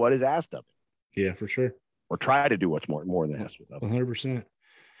more than what is asked of him. Yeah, for sure. Or try to do what's more than asked of him. 100%.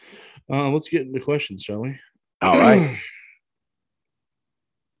 Let's get into questions, shall we? All right.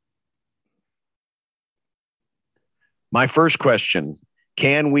 My first question: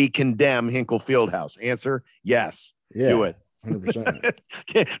 can we condemn Hinkle Fieldhouse? Answer: yes. Yeah, do it.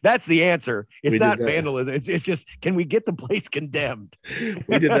 100%. That's the answer. It's not vandalism. It's just, can we get the place condemned?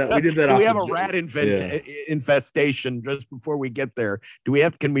 We did that. Do we have a rat infestation just before we get there?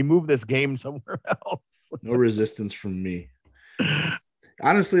 Can we move this game somewhere else? No resistance from me.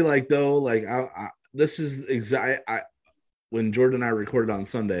 Honestly, this is exactly when Jordan and I recorded on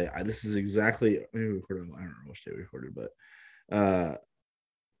Sunday. This is exactly, maybe we recorded. I don't know which day we recorded, but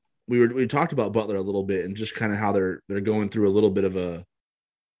we talked about Butler a little bit and just kind of how they're going through a little bit of a.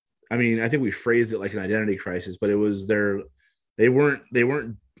 I mean, I think we phrased it like an identity crisis, but it was they weren't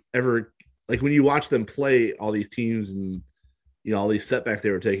ever, like, when you watch them play all these teams and all these setbacks they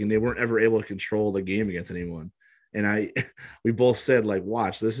were taking, they weren't ever able to control the game against anyone. And we both said, like,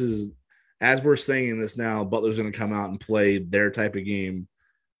 watch, this is, as we're saying this now, Butler's going to come out and play their type of game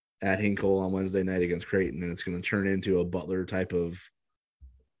at Hinkle on Wednesday night against Creighton, and it's going to turn into a Butler type of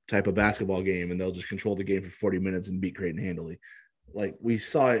basketball game, and they'll just control the game for 40 minutes and beat Creighton handily. Like, we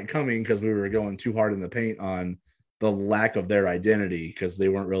saw it coming because we were going too hard in the paint on the lack of their identity, because they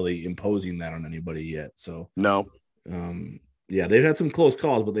weren't really imposing that on anybody yet. So no, yeah, they've had some close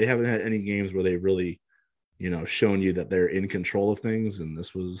calls, but they haven't had any games where they've really, shown you that they're in control of things, and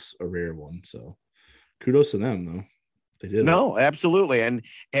this was a rare one. So kudos to them, though. They did. No, absolutely. And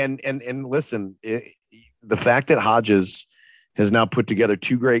listen, the fact that Hodges has now put together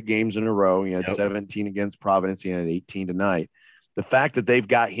 2 great games in a row. He had 17 against Providence. He had 18 tonight. The fact that they've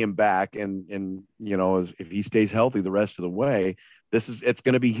got him back, and if he stays healthy the rest of the way, it's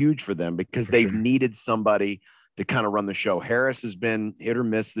going to be huge for them, because they've needed somebody to kind of run the show. Harris has been hit or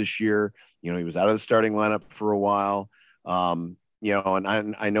miss this year. He was out of the starting lineup for a while. And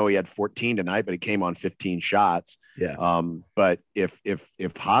I know he had 14 tonight, but he came on 15 shots. Yeah. But if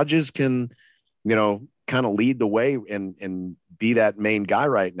Hodges can, kind of lead the way and be that main guy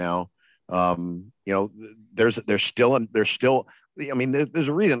right now, there's still, I mean, there's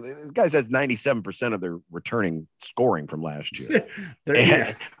a reason. This guys had 97% of their returning scoring from last year,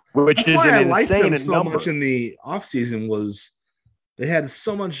 which is an insane so number. Much in the offseason was they had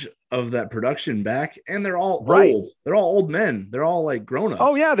so much of that production back, and they're all old. They're all old men. They're all like grown up.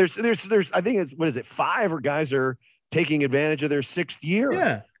 Oh yeah, there's I think it's, what is it, 5 or guys are taking advantage of their 6th year.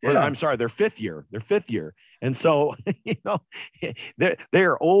 Yeah. Or, I'm sorry, their 5th year. And so,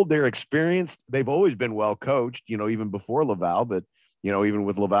 they're old, they're experienced. They've always been well coached, even before Laval, but even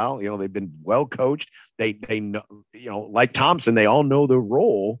with Laval, they've been well coached. They know, like Thompson, they all know the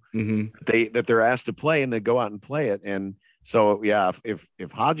role that they're asked to play, and they go out and play it. And so, yeah, if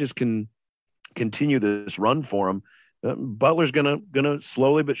Hodges can continue this run for him, Butler's gonna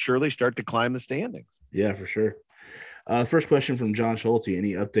slowly but surely start to climb the standings. Yeah, for sure. First question from John Schulte: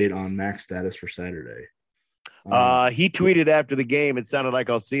 any update on Mac's status for Saturday? He tweeted after the game, it sounded like,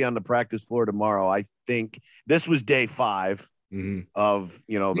 I'll see you on the practice floor tomorrow. I think this was day 5 of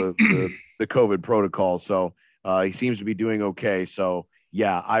the COVID protocol. So he seems to be doing okay. So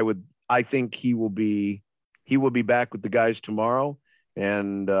yeah, I think he will be back with the guys tomorrow.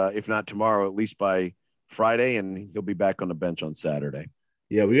 And if not tomorrow, at least by Friday, and he'll be back on the bench on Saturday.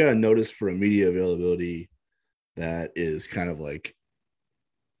 Yeah, we got a notice for immediate availability that is kind of like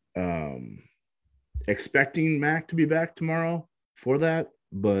expecting Mac to be back tomorrow for that,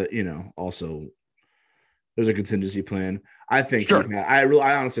 but also there's a contingency plan. I think I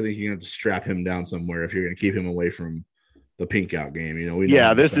honestly think you're going to strap him down somewhere if you're going to keep him away from the pink out game.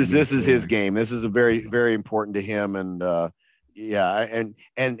 This is his game. This is a very, very important to him, and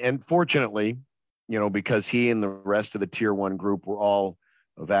and fortunately, because he and the rest of the tier 1 group were all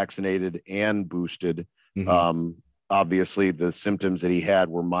vaccinated and boosted. Obviously the symptoms that he had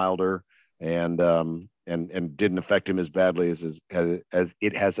were milder and didn't affect him as badly as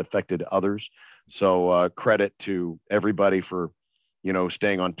it has affected others. So credit to everybody for,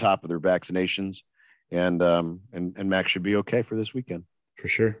 staying on top of their vaccinations, and Max should be okay for this weekend. For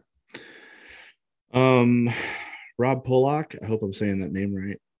sure. Rob Polak, I hope I'm saying that name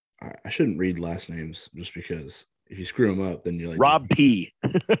right. I shouldn't read last names just because if you screw them up, then you're like Rob P.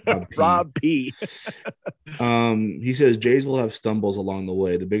 Rob P. He says Jays will have stumbles along the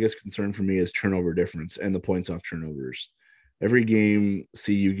way. The biggest concern for me is turnover difference and the points off turnovers. Every game,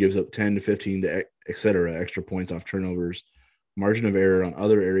 CU gives up 10 to 15 to extra points off turnovers. Margin of error on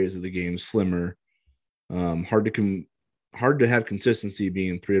other areas of the game slimmer. Hard to hard to have consistency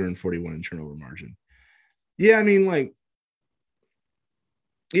being 341 in turnover margin. Yeah, I mean, like,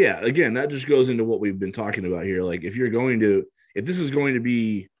 yeah, again, that just goes into what we've been talking about here. Like, if this is going to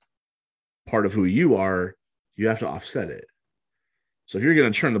be part of who you are, you have to offset it. So if you're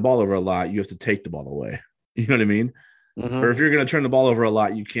going to turn the ball over a lot, you have to take the ball away. You know what I mean? Mm-hmm. Or if you're going to turn the ball over a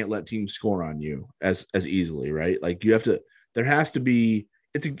lot, you can't let teams score on you as easily, right? Like, you have to. There has to be.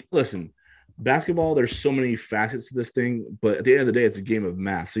 Listen, basketball. There's so many facets to this thing, but at the end of the day, it's a game of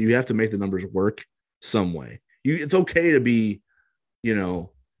math. So you have to make the numbers work some way. It's okay to be,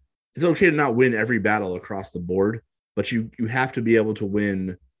 it's okay to not win every battle across the board, but you have to be able to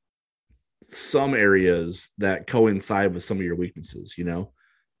win some areas that coincide with some of your weaknesses,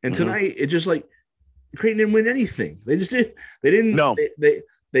 And tonight, it just like Creighton didn't win anything. They just did. They didn't. No.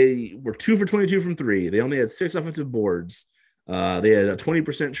 They were 2 for 22 from three. They only had 6 offensive boards. They had a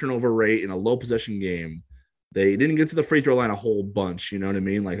 20% turnover rate in a low possession game. They didn't get to the free throw line a whole bunch. You know what I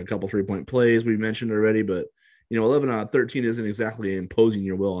mean? Like a couple 3-point plays we mentioned already, but 11 out of 13 isn't exactly imposing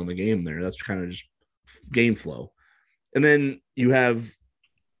your will on the game there. That's kind of just game flow. And then you have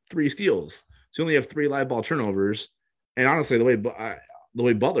 3 steals. So you only have 3 live ball turnovers. And honestly, the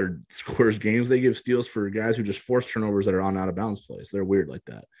way Butler scores games, they give steals for guys who just force turnovers that are on out of bounds plays. They're weird like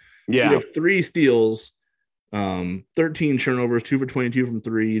that. Yeah. So you have 3 steals, 13 turnovers, 2 for 22 from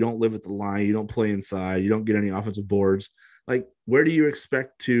 3. You don't live at the line. You don't play inside. You don't get any offensive boards. Like, where do you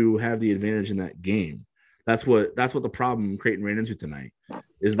expect to have the advantage in that game? That's what the problem Creighton ran into tonight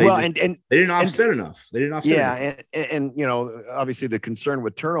is they didn't offset enough. They didn't offset enough. And obviously the concern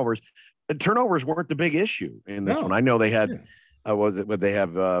with turnovers weren't the big issue in this one. I know they had, they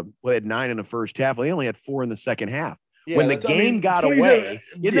had 9 in the first half. Well, they only had 4 in the second half. Yeah, when the game got away,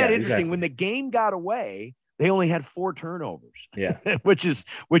 isn't that interesting? Exactly. When the game got away, they only had 4 turnovers. Yeah, which is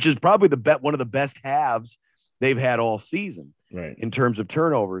probably one of the best halves they've had all season. Right. In terms of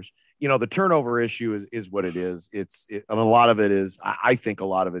turnovers. The turnover issue is what it is. And a lot of it is, I think a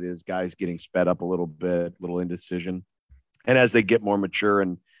lot of it is guys getting sped up a little bit, little indecision. And as they get more mature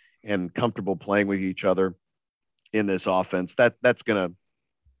and comfortable playing with each other in this offense, that's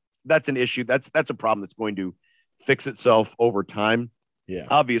an issue. That's a problem that's going to fix itself over time. Yeah.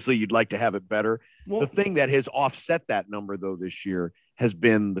 Obviously you'd like to have it better. Well, the thing that has offset that number though this year has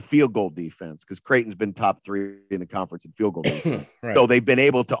been the field goal defense, because Creighton's been top 3 in the conference in field goal defense. Right. So they've been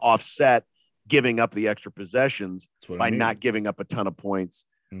able to offset giving up the extra possessions by not giving up a ton of points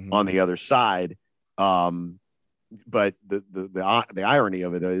on the other side. But the irony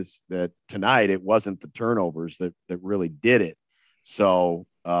of it is that tonight it wasn't the turnovers that really did it. So,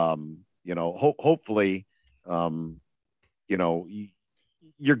 hopefully,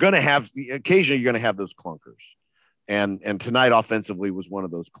 you're going to have occasionally you're going to have those clunkers. And tonight offensively was one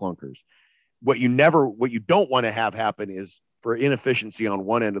of those clunkers. What you don't want to have happen is for inefficiency on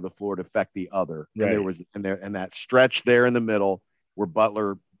one end of the floor to affect the other. Right. And that stretch there in the middle where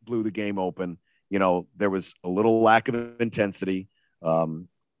Butler blew the game open, there was a little lack of intensity,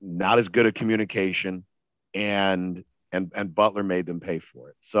 not as good a communication, and Butler made them pay for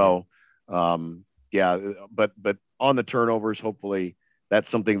it. So, but on the turnovers, hopefully that's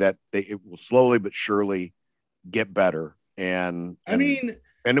something that it will slowly but surely get better. And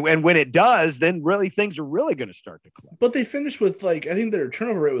when it does, then really things are really going to start to click. But they finished with I think their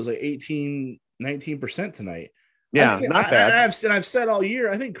turnover rate was 19% tonight. Yeah, not bad. I've said all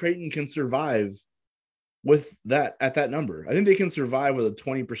year, I think Creighton can survive with that at that number. I think they can survive with a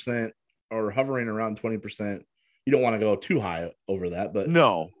 20% or hovering around 20%. You don't want to go too high over that, but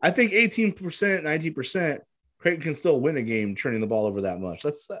no, I think 18%, 19%, Creighton can still win a game turning the ball over that much.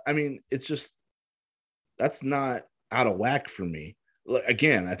 That's not out of whack for me.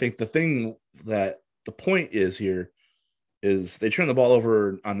 Again, I think the point is here is they turn the ball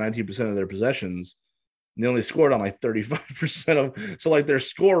over on 19% of their possessions, and they only scored on 35% of. So their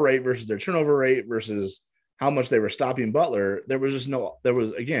score rate versus their turnover rate versus how much they were stopping Butler, there was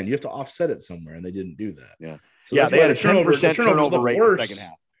again, you have to offset it somewhere, and they didn't do that. Yeah. So that's they had a 10% turnover rate in the second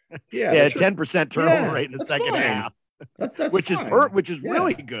half. Yeah, they had a 10% turnover rate in the second half. That's which is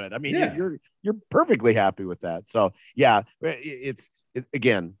really good. I mean, you're perfectly happy with that. So it's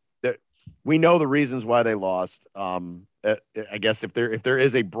again, we know the reasons why they lost. I guess if there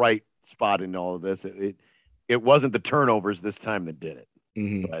is a bright spot in all of this, it wasn't the turnovers this time that did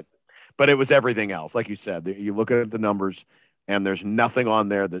it, but it was everything else. Like you said, you look at the numbers, and there's nothing on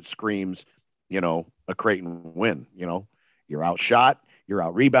there that screams, a Creighton win. You're outshot, you're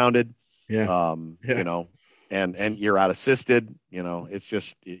out rebounded, and you're out assisted. It's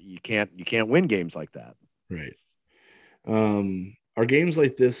just you can't win games like that. Right. Are games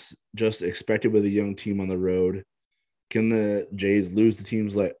like this just expected with a young team on the road? Can the Jays lose to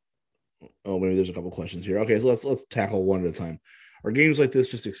teams like? Oh, maybe there's a couple questions here. Okay, so let's tackle one at a time. Are games like this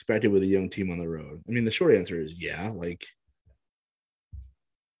just expected with a young team on the road? I mean, the short answer is yeah. Like,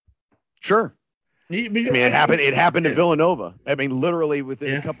 sure. I mean, it happened. It happened to Villanova. I mean, literally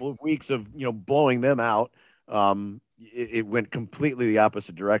within a couple of weeks of blowing them out, it went completely the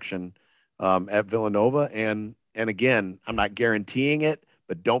opposite direction at Villanova. And again, I'm not guaranteeing it,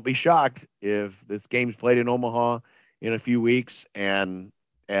 but don't be shocked if this game's played in Omaha in a few weeks and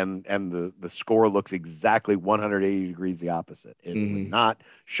the score looks exactly 180 degrees the opposite. It would not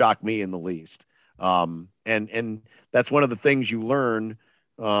shock me in the least. And that's one of the things you learn,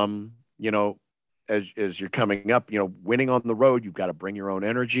 as you're coming up, winning on the road, you've got to bring your own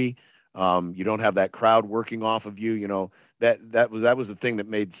energy. You don't have that crowd working off of you. That was the thing that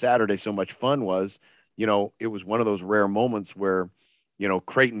made Saturday so much fun was, it was one of those rare moments where,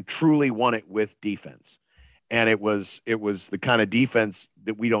 Creighton truly won it with defense. And it was the kind of defense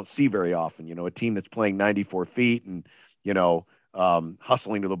that we don't see very often, a team that's playing 94 feet and,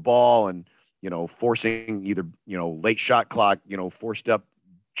 hustling to the ball and, forcing either, late shot clock, forced up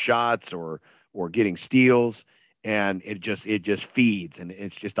shots or getting steals. And it just feeds, and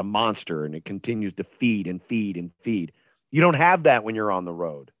it's just a monster, and it continues to feed and feed and feed. You don't have that when you're on the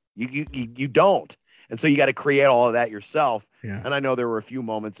road. You don't. And so you got to create all of that yourself. Yeah. And I know there were a few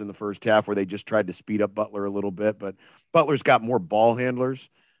moments in the first half where they just tried to speed up Butler a little bit, but Butler's got more ball handlers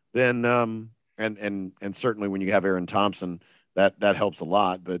than and certainly when you have Aaron Thompson, that helps a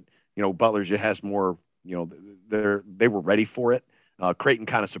lot. But Butler just has more. They were ready for it. Creighton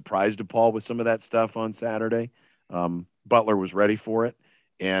kind of surprised DePaul with some of that stuff on Saturday. Butler was ready for it,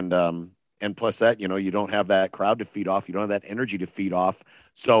 and plus that, you don't have that crowd to feed off. You don't have that energy to feed off,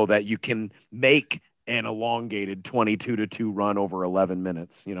 so that you can make an elongated 22-2 run over 11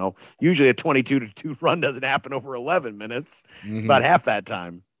 minutes. Usually a 22-2 run doesn't happen over 11 minutes. It's about half that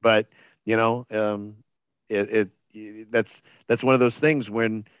time. But that's one of those things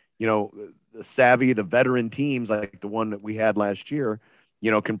when the veteran teams like the one that we had last year,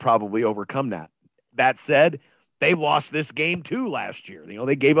 can probably overcome that. That said, they lost this game too last year.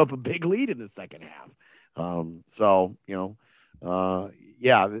 They gave up a big lead in the second half.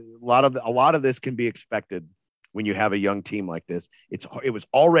 Yeah, a lot of this can be expected when you have a young team like this. It was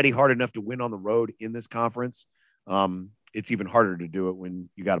already hard enough to win on the road in this conference. It's even harder to do it when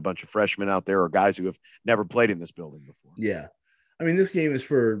you got a bunch of freshmen out there or guys who have never played in this building before. Yeah. I mean, this game is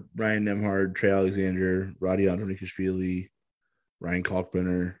for Ryan Nembhard, Trey Alexander, Roddy Andronikashvili, Ryan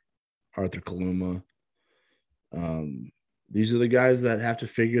Kalkbrenner, Arthur Kaluma. These are the guys that have to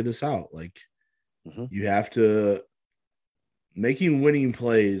figure this out. Like, you have to making winning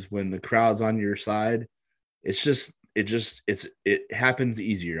plays when the crowd's on your side. It happens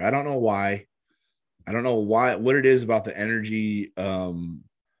easier. I don't know why. What it is about the energy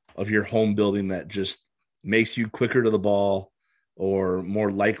of your home building that just makes you quicker to the ball or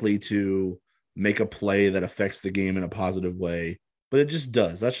more likely to make a play that affects the game in a positive way. But it just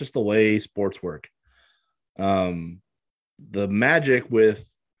does. That's just the way sports work. The magic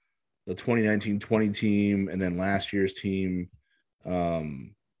with the 2019-20 team and then last year's team,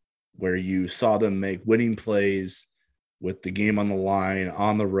 where you saw them make winning plays with the game on the line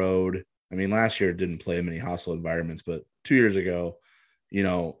on the road. I mean, last year it didn't play in many hostile environments, but 2 years ago,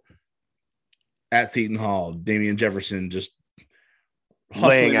 at Seton Hall, Damian Jefferson just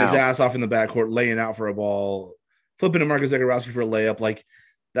hustling his ass off in the backcourt, laying out for a ball, flipping to Marcus Zagorowski for a layup, like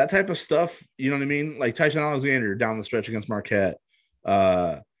that type of stuff. You know what I mean? Like Tyson Alexander down the stretch against Marquette.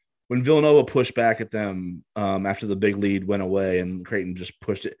 When Villanova pushed back at them after the big lead went away and Creighton just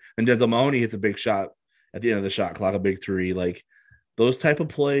pushed it, and Denzel Mahoney hits a big shot at the end of the shot clock, a big three. Like those type of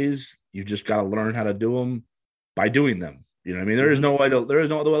plays, you just got to learn how to do them by doing them. You know what I mean? There is no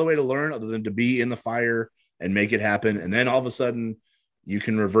other way to learn other than to be in the fire and make it happen. And then all of a sudden you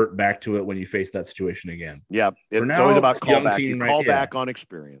can revert back to it when you face that situation again. Yeah. It's always about callback. You call back on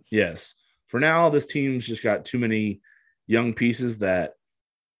experience. Yes. For now, this team's just got too many young pieces that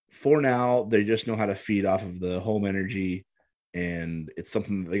for now, they just know how to feed off of the home energy, and it's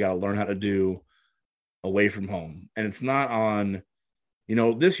something that they got to learn how to do away from home. And it's not on,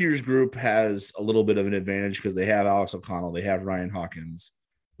 this year's group has a little bit of an advantage because they have Alex O'Connell, they have Ryan Hawkins.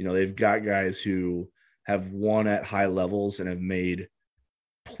 They've got guys who have won at high levels and have made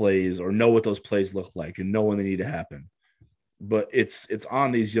plays or know what those plays look like and know when they need to happen. But it's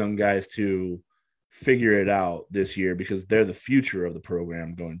on these young guys to figure it out this year because they're the future of the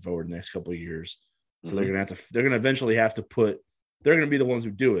program going forward in the next couple of years. So they're going to eventually have to they're going to be the ones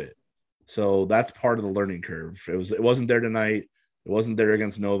who do it. So that's part of the learning curve. It wasn't there tonight. It wasn't there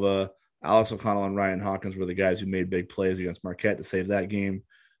against Nova. Alex O'Connell and Ryan Hawkins were the guys who made big plays against Marquette to save that game.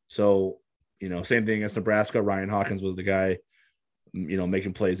 So, same thing against Nebraska. Ryan Hawkins was the guy,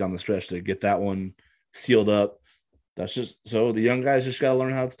 making plays down the stretch to get that one sealed up. That's just so the young guys just got to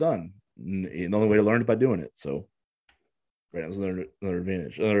learn how it's done. And the only way to learn it by doing it. So, right, that's another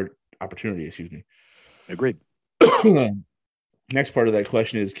advantage, another opportunity. Excuse me. Agreed. Next part of that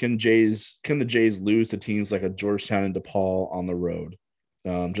question is: Can the Jays lose to teams like a Georgetown and DePaul on the road,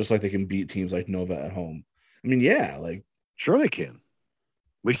 just like they can beat teams like Nova at home? I mean, yeah, sure they can.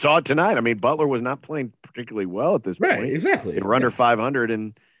 We saw it tonight. I mean, Butler was not playing particularly well at this point. Right, exactly. They were under 500,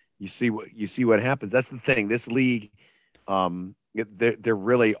 and you see what happens. That's the thing. This league, there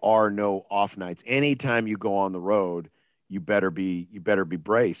really are no off nights. Anytime you go on the road, you better be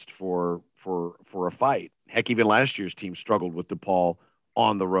braced for a fight. Heck, even last year's team struggled with DePaul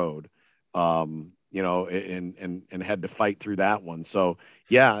on the road, and had to fight through that one. So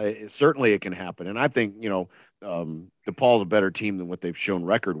yeah, certainly it can happen. And I think DePaul's a better team than what they've shown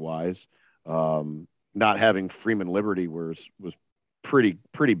record wise. Not having Freeman Liberty was pretty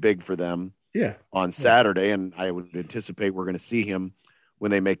big for them. Yeah. On Saturday, and I would anticipate we're going to see him when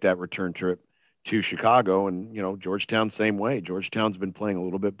they make that return trip to Chicago. And Georgetown, same way. Georgetown's been playing a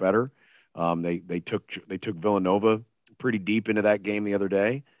little bit better. They took Villanova pretty deep into that game the other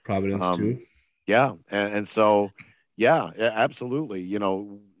day. Providence too. Yeah, and so yeah, absolutely.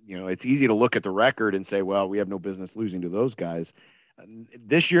 It's easy to look at the record and say, well, we have no business losing to those guys.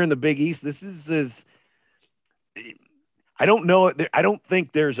 This year in the Big East, this is I don't know. I don't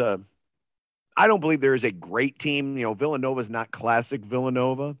believe there is a great team. Villanova is not classic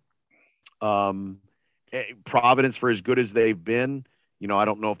Villanova. Providence, for as good as they've been, I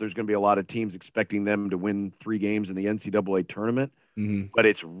don't know if there's going to be a lot of teams expecting them to win 3 games in the NCAA tournament, but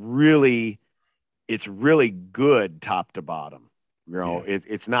it's really good top to bottom.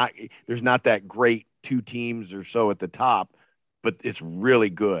 It's not, there's not that great 2 teams or so at the top, but it's really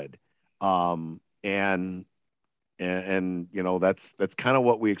good. And that's kind of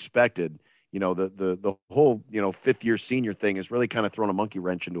what we expected. The whole, 5th-year senior thing has really kind of thrown a monkey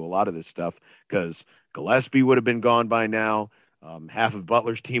wrench into a lot of this stuff, because Gillespie would have been gone by now. Half of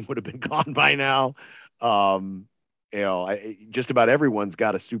Butler's team would have been gone by now. Just about everyone's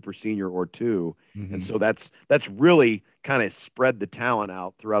got a super senior or 2. And so that's really kind of spread the talent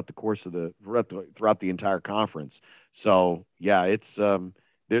out throughout the course of throughout the entire conference. So yeah, it's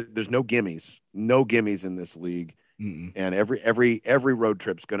there's no gimmies in this league. And every road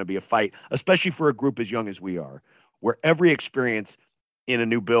trip's going to be a fight, especially for a group as young as we are, where every experience in a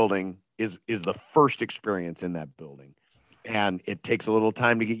new building is the first experience in that building. And it takes a little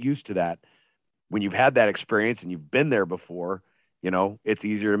time to get used to that. When you've had that experience and you've been there before, it's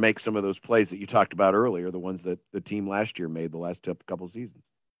easier to make some of those plays that you talked about earlier, the ones that the team last year made the last couple seasons.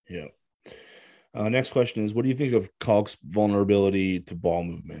 Yeah. Next question is, what do you think of Kalk's vulnerability to ball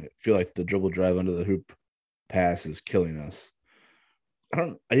movement? I feel like the dribble drive under the hoop pass is killing us. I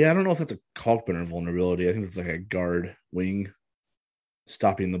don't know if that's a Kalkbrenner vulnerability. I think it's like a guard wing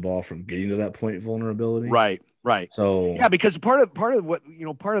stopping the ball from getting to that point vulnerability. Right. So yeah, because part of what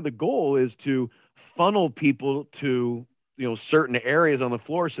part of the goal is to funnel people to certain areas on the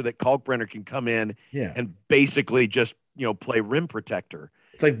floor so that Kalkbrenner can come in and basically just play rim protector.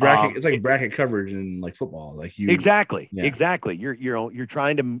 It's like bracket. It's like bracket coverage in like football. Like you exactly. You're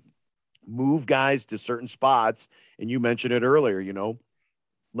trying to move guys to certain spots, and you mentioned it earlier.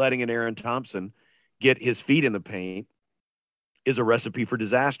 Letting an Aaron Thompson get his feet in the paint is a recipe for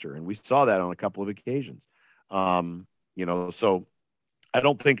disaster, and we saw that on a couple of occasions. So I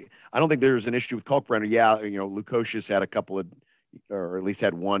don't think there's an issue with Kalkbrenner. Yeah, Lukosius had a couple of, or at least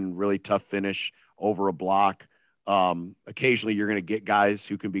had one really tough finish over a block. Occasionally you're going to get guys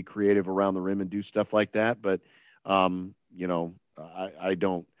who can be creative around the rim and do stuff like that. But, I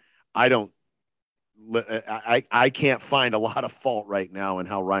can't find a lot of fault right now in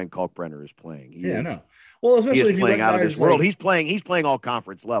how Ryan Kalkbrenner is playing. No. Well, especially if playing out of this world. Like, he's playing all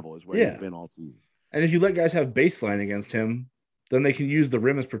conference level is where he's been all season. And if you let guys have baseline against him, then they can use the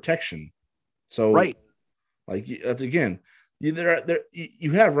rim as protection. So right. Like that's again, you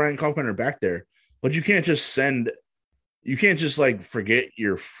have Ryan Kalkbrenner back there, but you can't just like forget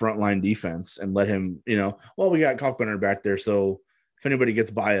your frontline defense and let him, we got Kalkbrenner back there, so if anybody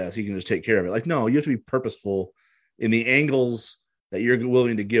gets by us, he can just take care of it. Like, no, you have to be purposeful in the angles that you're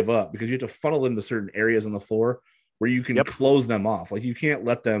willing to give up, because you have to funnel them to certain areas on the floor where you can close them off. Like, you can't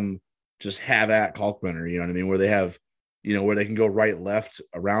let them just have at Kalkbrenner, you know what I mean? Where they have, where they can go right, left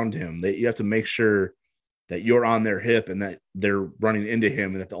around him. You have to make sure that you're on their hip and that they're running into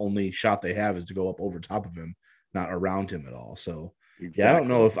him, and that the only shot they have is to go up over top of him, not around him at all. So Exactly.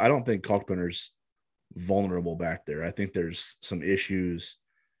 Yeah, I don't think Kalkbrenner's vulnerable back there. I think there's some issues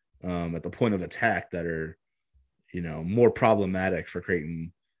at the point of attack that are, more problematic for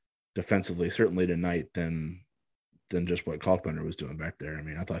Creighton defensively, certainly tonight than just what Kalkbrenner was doing back there. I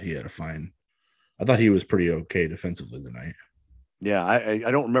mean, I thought he was pretty okay defensively tonight. Yeah, I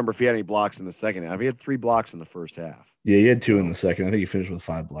don't remember if he had any blocks in the second half. He had 3 blocks in the first half. Yeah, he had 2 in the second. I think he finished with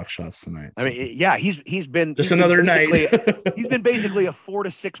 5 block shots tonight. So. I mean, yeah, he's been just another night. He's been basically a 4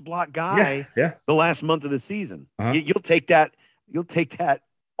 to 6 block guy. Yeah. The last month of the season. Uh-huh. You'll take that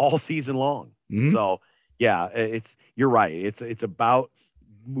all season long. Mm-hmm. So yeah, you're right. It's about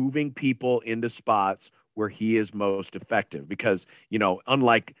moving people into spots where he is most effective, because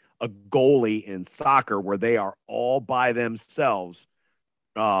unlike a goalie in soccer where they are all by themselves,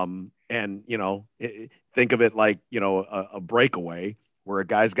 and think of it like a breakaway where a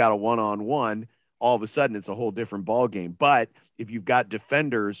guy's got a one-on-one, all of a sudden it's a whole different ball game. But if you've got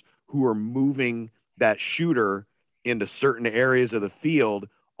defenders who are moving that shooter into certain areas of the field,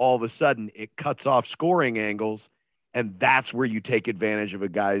 all of a sudden it cuts off scoring angles, and that's where you take advantage of a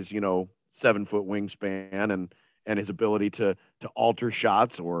guy's 7-foot wingspan and his ability to alter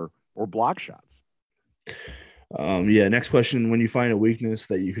shots or block shots. Next question. When you find a weakness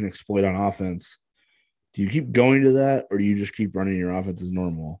that you can exploit on offense, do you keep going to that, or do you just keep running your offense as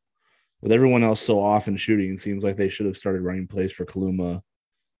normal? With everyone else so often shooting, it seems like they should have started running plays for Kaluma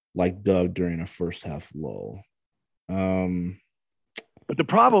like Doug during a first half lull. But the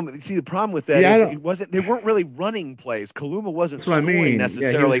problem with that is they weren't really running plays. Kaluma wasn't scoring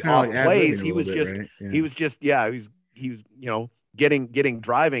necessarily off plays. He was getting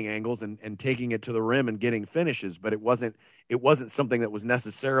driving angles and taking it to the rim and getting finishes, but it wasn't something that was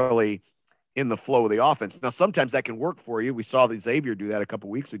necessarily in the flow of the offense. Now, sometimes that can work for you. We saw the Xavier do that a couple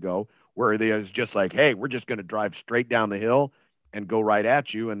weeks ago, where they was just like, hey, we're just going to drive straight down the hill and go right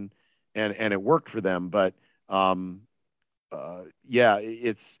at you. And it worked for them. But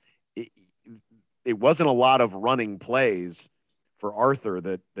it wasn't a lot of running plays for Arthur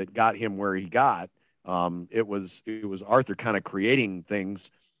that got him where he got. It was Arthur kind of creating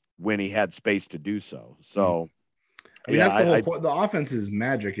things when he had space to do so. So, I mean, that's the whole point. The offense's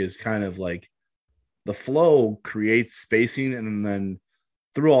magic is kind of like the flow creates spacing, and then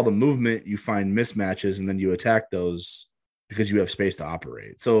through all the movement, you find mismatches, and then you attack those because you have space to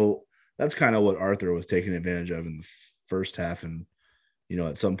operate. So that's kind of what Arthur was taking advantage of in the first half, and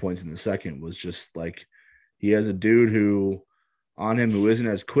at some points in the second was just like he has a dude who isn't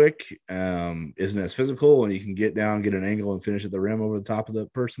as quick, isn't as physical, and he can get down, get an angle, and finish at the rim over the top of the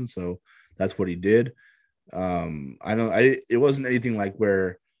person. So that's what he did. It wasn't anything like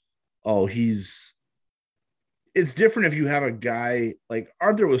where, it's different if you have a guy like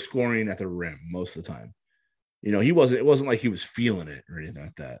Arthur was scoring at the rim most of the time. It wasn't like he was feeling it or anything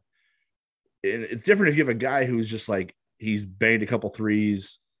like that. And it's different if you have a guy who's just like, he's banged a couple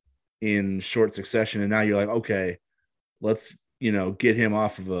threes in short succession, and now you're like, okay, let's, get him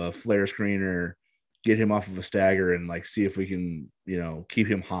off of a flare screen or get him off of a stagger and like see if we can, keep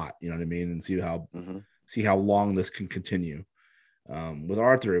him hot, you know what I mean? And see how long this can continue. With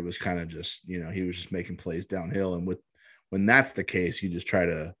Arthur, it was kind of just, he was just making plays downhill. And when that's the case, you just try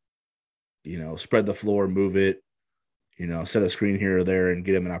to, spread the floor, move it, set a screen here or there and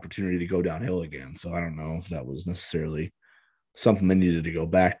get him an opportunity to go downhill again. So I don't know if that was necessarily something they needed to go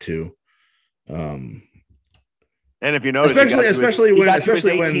back to. And if you notice, especially when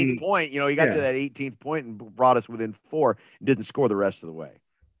 18th point, he got to that 18th point and brought us within 4 and didn't score the rest of the way.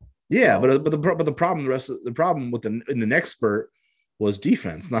 Yeah, but the problem in the next spurt was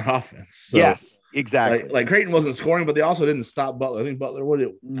defense, not offense. So, yes, exactly. Like Creighton wasn't scoring, but they also didn't stop Butler. I think Butler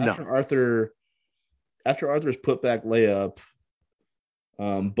after Arthur's putback layup,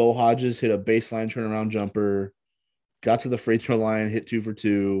 Bo Hodges hit a baseline turnaround jumper, got to the free throw line, hit 2 for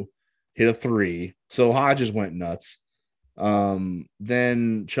 2, hit a 3. So Hodges went nuts.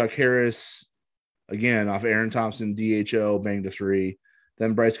 Then Chuck Harris, again off Aaron Thompson DHO, banged a 3.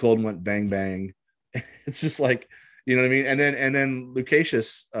 Then Bryce Golden went bang bang. It's just like, you know what I mean. And then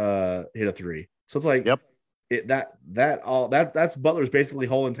Lucasius hit a 3. So it's like, yep, that's Butler's basically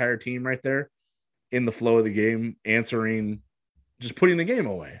whole entire team right there in the flow of the game, answering, just putting the game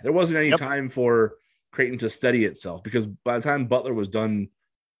away. There wasn't any time for Creighton to steady itself, because by the time Butler was done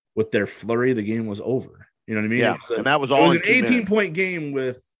with their flurry, the game was over. You know what I mean? Yeah, and that was all. It was an 18-point game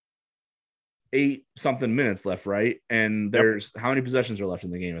with 8-something minutes left, right? And there's how many possessions are left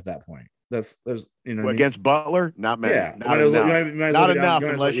in the game at that point? There's against Butler, not many. Yeah, not enough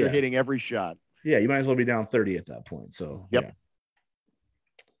unless you're hitting every shot. Yeah, you might as well be down 30 at that point. So yep.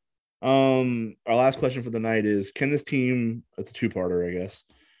 Our last question for the night is: Can this team? It's a two-parter, I guess.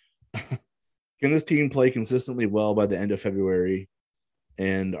 Can this team play consistently well by the end of February?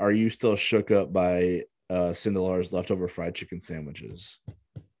 And are you still shook up by Cindelar's leftover fried chicken sandwiches?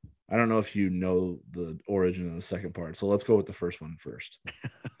 I don't know if you know the origin of the second part, so let's go with the first one first.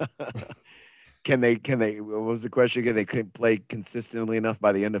 What was the question? Can they play consistently enough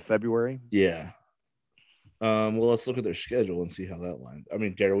by the end of February? Yeah. Well, let's look at their schedule and see how that lines. I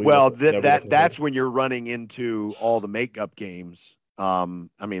mean, Daryl, Well, that's when you're running into all the makeup games. I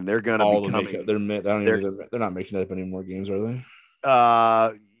mean, they're going to be coming. Makeup. They're not making up any more games, are they?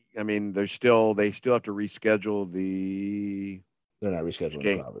 I mean, they still have to reschedule the. They're not rescheduling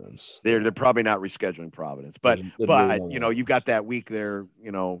game. Providence. They're probably not rescheduling Providence, but you've got that week there.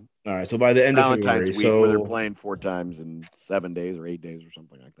 All right. So by the end Valentine's of February, week where they're playing 4 times in 7 days or 8 days or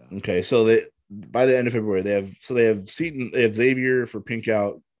something like that. Okay, so by the end of February they have Xavier for pink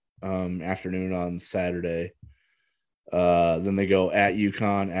out afternoon on Saturday. Then they go at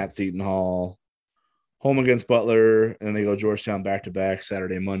UConn, at Seton Hall, home against Butler, and then they go Georgetown back to back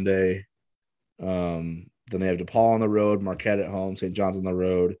Saturday, Monday. Then they have DePaul on the road, Marquette at home, St. John's on the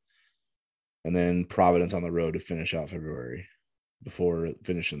road, and then Providence on the road to finish out February before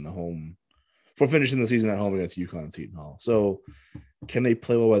finishing the season at home against UConn and Seton Hall. So can they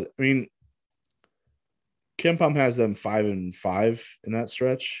play well? I mean, Kim Pom has them 5-5 in that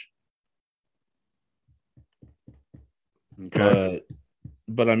stretch. Okay.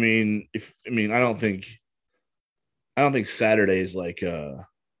 But I mean, I don't think Saturday is like a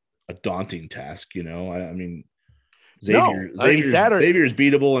daunting task, you know. I mean, Xavier's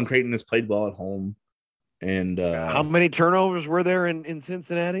beatable, and Creighton has played well at home. And how many turnovers were there in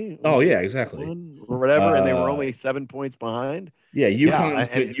Cincinnati? Oh yeah, exactly. Or whatever, and they were only 7 points behind. Yeah,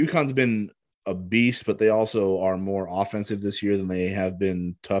 UConn's been a beast, but they also are more offensive this year than they have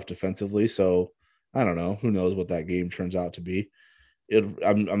been tough defensively. So I don't know. Who knows what that game turns out to be?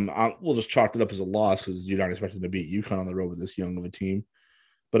 We'll just chalk it up as a loss because you're not expecting to beat UConn on the road with this young of a team.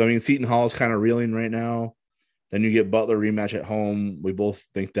 But I mean, Seton Hall is kind of reeling right now. Then you get Butler rematch at home. We both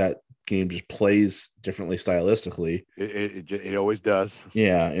think that game just plays differently stylistically. It always does.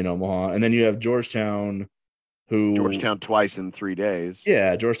 Yeah, in Omaha. And then you have Georgetown twice in 3 days.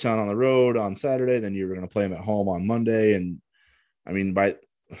 Yeah, Georgetown on the road on Saturday. Then you're going to play them at home on Monday. And I mean,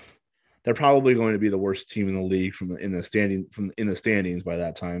 they're probably going to be the worst team in the league in the standings by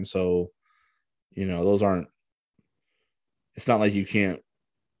that time. So, you know, those aren't. It's not like you can't.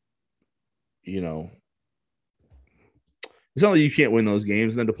 You know, it's not like you can't win those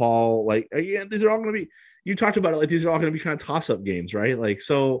games. And then DePaul, like, again, these are all going to be. You talked about it, like these are all going to be kind of toss-up games, right? Like,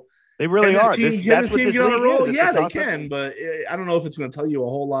 so they really are. That's what this get on a roll. Yeah, they can, but I don't know if it's going to tell you a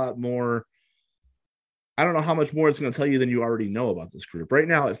whole lot more. I don't know how much more it's going to tell you than you already know about this group. Right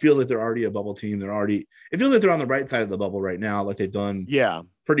now, it feels like they're already a bubble team. It feels like they're on the right side of the bubble right now, like they've done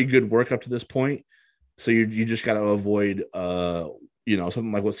pretty good work up to this point. So you just got to avoid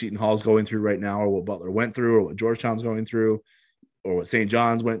something like what Seton Hall is going through right now, or what Butler went through, or what Georgetown's going through, or what St.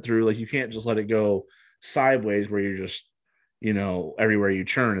 John's went through. Like, you can't just let it go sideways where you're just, everywhere you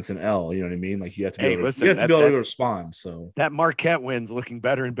turn, it's an L. You know what I mean? Like, you have to be able to respond. So that Marquette win's looking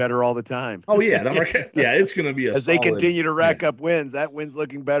better and better all the time. Oh yeah, that Marquette. Yeah, it's going to be as they continue to rack up wins. That win's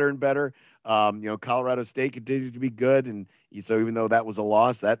looking better and better. Colorado State continues to be good, and so even though that was a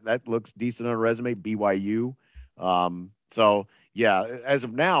loss, that looks decent on a resume. BYU. So yeah, as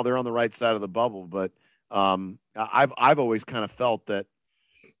of now, they're on the right side of the bubble. But I've always kind of felt that,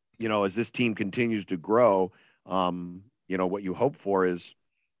 as this team continues to grow, what you hope for is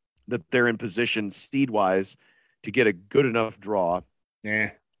that they're in position seed-wise to get a good enough draw.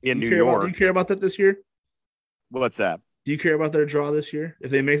 In New York. Do you care about that this year? What's that? Do you care about their draw this year?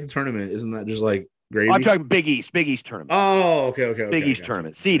 If they make the tournament, isn't that just like gravy? I'm talking Big East tournament. Oh, okay. Big East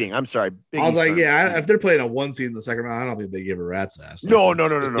tournament. Seeding. I'm sorry. I was like, if they're playing a 1 seed in the second round, I don't think they give a rat's ass. No.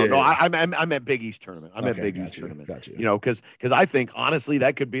 I'm at Big East tournament. I'm at Big East tournament. Got you. Because I think, honestly,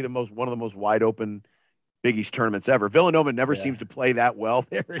 that could be one of the most wide open Big East tournaments ever. Villanova never seems to play that well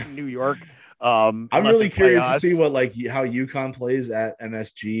there in New York. I'm really curious to see what how UConn plays at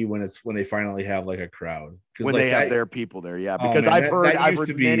MSG when they finally have like a crowd, when they have their people there. Yeah, because I've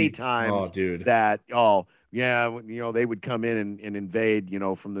heard many times that they would come in and invade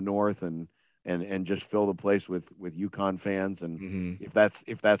from the north and just fill the place with UConn fans, and if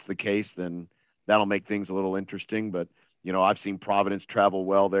that's the case, then that'll make things a little interesting. But I've seen Providence travel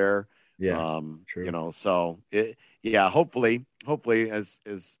well there. Yeah, true. So hopefully as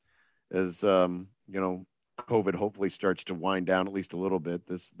COVID hopefully starts to wind down at least a little bit,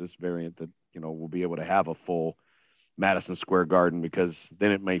 this variant, that we'll be able to have a full Madison Square Garden, because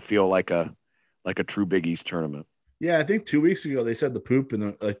then it may feel like a true Big East tournament. Yeah, I think 2 weeks ago they said the poop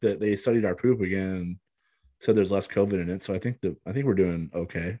and they studied our poop again, said there's less COVID in it. So I think we're doing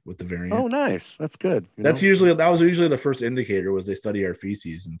okay with the variant. Oh, nice. That's good. That was usually the first indicator, was they study our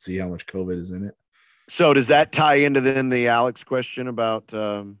feces and see how much COVID is in it. So does that tie into then the Alex question about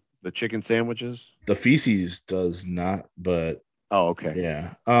the chicken sandwiches? The feces does not, but oh, okay.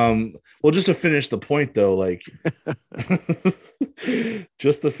 Yeah. Well, just to finish the point though,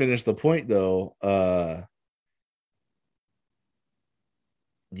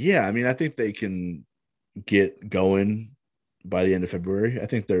 yeah, I mean, I think they can get going by the end of February. I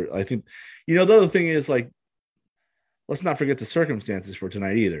think the other thing is, let's not forget the circumstances for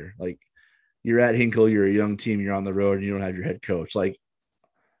tonight either. Like, you're at Hinkle, you're a young team, you're on the road, and you don't have your head coach. Like,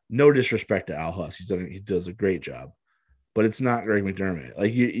 no disrespect to Al Huss. He does a great job, but it's not Greg McDermott.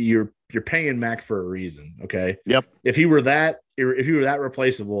 Like, you're paying Mac for a reason. Okay. Yep. If he were that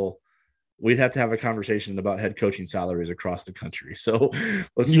replaceable, we'd have to have a conversation about head coaching salaries across the country. So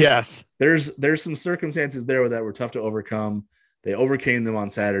there's some circumstances there that were tough to overcome. They overcame them on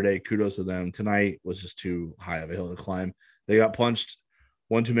Saturday. Kudos to them. Tonight was just too high of a hill to climb. They got punched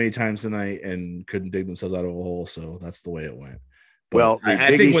one too many times tonight and couldn't dig themselves out of a hole. So that's the way it went. But well,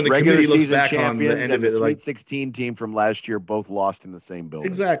 I think when the committee looks back on the end of it, the Sweet 16 team from last year both lost in the same building.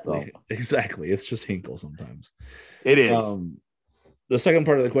 Exactly. It's just Hinkle sometimes. It is. The second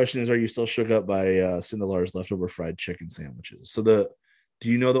part of the question is, are you still shook up by Sindelar's leftover fried chicken sandwiches? So do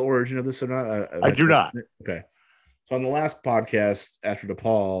you know the origin of this or not? I do not. Okay. So on the last podcast after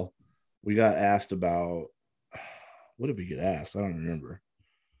DePaul, we got asked about, what did we get asked? I don't remember.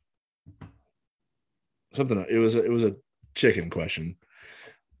 Something. It was a chicken question.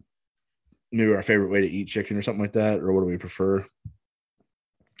 Maybe our favorite way to eat chicken or something like that, or what do we prefer?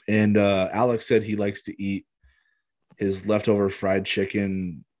 And Alex said he likes to eat his leftover fried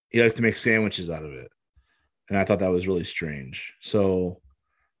chicken. He likes to make sandwiches out of it. And I thought that was really strange. So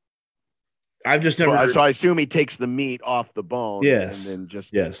I've just never. So I assume he takes the meat off the bone. Yes. And then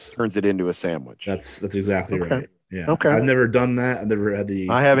just turns it into a sandwich. That's exactly right. Yeah. Okay. I've never done that. I've never had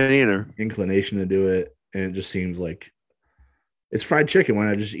I haven't either. inclination to do it. And it just seems like it's fried chicken. Why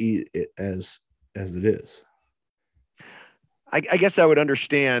not just eat it as it is? I guess I would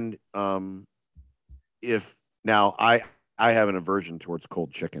understand if now I have an aversion towards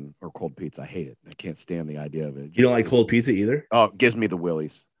cold chicken or cold pizza. I hate it. I can't stand the idea of it. You don't like cold pizza either? Oh, it gives me the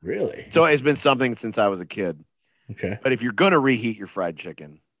willies. Really? So it's been something since I was a kid. Okay. But if you're going to reheat your fried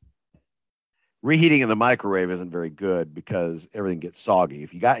chicken, reheating in the microwave isn't very good because everything gets soggy.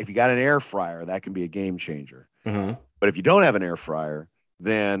 If you got an air fryer, that can be a game changer. Uh-huh. But if you don't have an air fryer,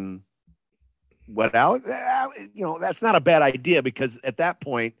 then that's not a bad idea, because at that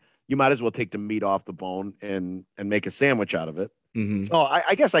point you might as well take the meat off the bone and make a sandwich out of it. Mm-hmm. So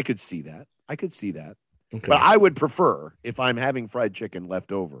I guess I could see that. Okay. But I would prefer, if I'm having fried chicken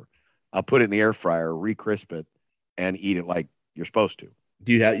left over, I'll put it in the air fryer, re-crisp it, and eat it like you're supposed to.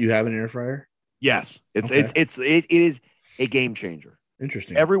 Do you have an air fryer? Yes. It is a game changer.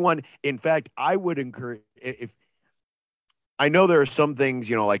 Interesting. Everyone, in fact, I would encourage, if I know there are some things,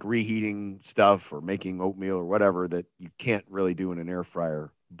 like reheating stuff or making oatmeal or whatever that you can't really do in an air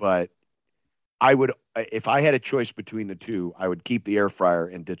fryer, but I would, if I had a choice between the two, I would keep the air fryer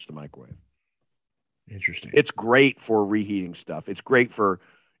and ditch the microwave. Interesting. It's great for reheating stuff. It's great for,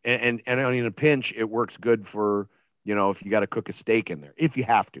 and in a pinch, it works good for, if you got to cook a steak in there, if you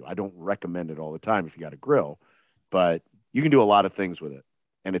have to. I don't recommend it all the time if you got a grill, but you can do a lot of things with it,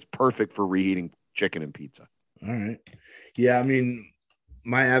 and it's perfect for reheating chicken and pizza. All right. Yeah, I mean,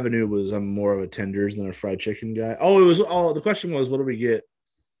 my avenue was I'm more of a tenders than a fried chicken guy. The question was, what do we get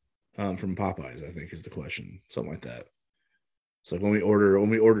from Popeyes? I think is the question, something like that. So when we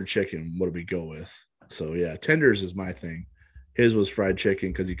order chicken, what do we go with? So yeah, tenders is my thing. His was fried chicken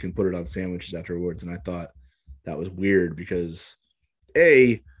because you can put it on sandwiches afterwards, and I thought that was weird because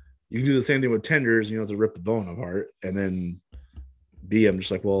you can do the same thing with tenders, and you don't have to rip the bone apart, and then B, I'm just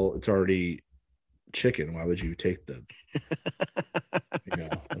like, well, it's already chicken. Why would you take the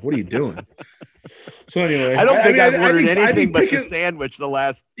what are you doing? So anyway, I don't think I've ordered anything but the sandwich the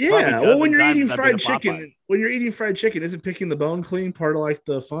last when you're eating fried chicken, isn't picking the bone clean part of like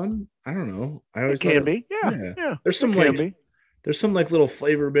the fun? I don't know. I always can be. Yeah. There's some little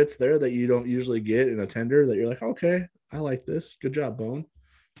flavor bits there that you don't usually get in a tender that you're like, okay, I like this. Good job, bone.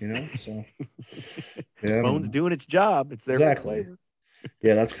 So yeah, bone's doing its job. It's there exactly. For flavor.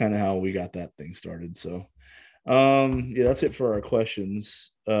 Yeah, that's kind of how we got that thing started. So that's it for our questions.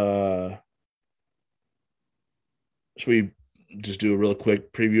 Should we just do a real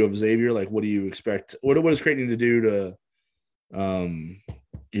quick preview of Xavier? Like, what do you expect? What does Creighton need to do to,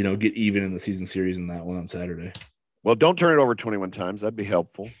 get even in the season series in that one on Saturday? Well, don't turn it over 21 times. That'd be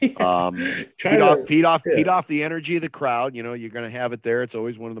helpful. Yeah. Feed off the energy of the crowd. You're going to have it there. It's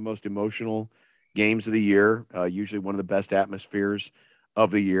always one of the most emotional games of the year. Usually one of the best atmospheres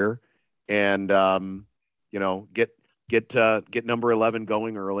of the year. And get number 11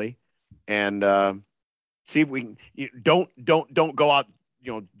 going early, and see if we can. Don't go out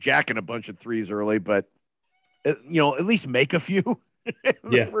jacking a bunch of threes early, but at least make a few in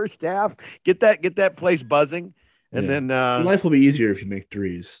the first half. Get that place buzzing. And then life will be easier if you make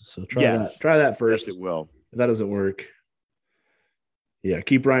threes. So try that first. Yes, it will. If that doesn't work,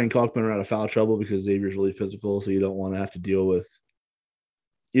 keep Ryan Kalkbrenner out of foul trouble because Xavier's really physical. So you don't want to have to deal with.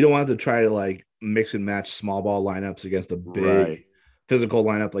 You don't want to try to like mix and match small ball lineups against a big physical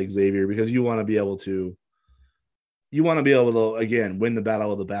lineup like Xavier because you want to be able to again win the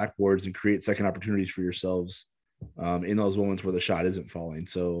battle of the backboards and create second opportunities for yourselves in those moments where the shot isn't falling.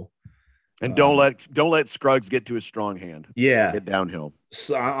 So. And don't let Scruggs get to his strong hand. Yeah. Get downhill.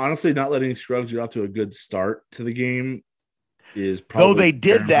 So honestly, not letting Scruggs get off to a good start to the game is probably. Though they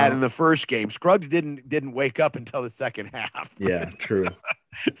did that in the first game. Scruggs didn't wake up until the second half. Yeah, true.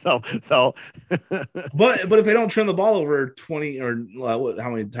 so but if they don't turn the ball over 20 or how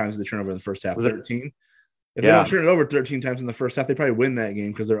many times did they turn over in the first half? 13. If they don't turn it over 13 times in the first half, they probably win that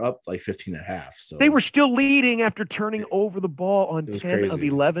game because they're up like 15 and a half. So they were still leading after turning over the ball on 10 of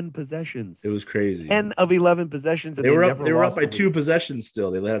 11 possessions. It was crazy. 10 of 11 possessions. And they were up by 2 possessions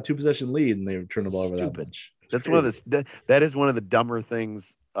still. They had a 2-possession lead and they turned the ball over that much. That is one of the dumber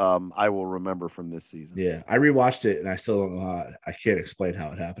things I will remember from this season. Yeah, I rewatched it and I still don't know I can't explain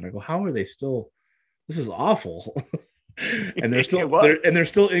how it happened. I go, how are they still? This is awful. And they're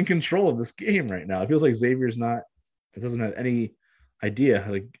still in control of this game right now. It feels like Xavier's doesn't have any idea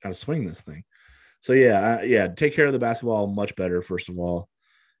how to swing this thing. So take care of the basketball much better. First of all,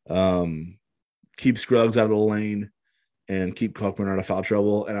 keep Scruggs out of the lane and keep Kalkbrenner out of foul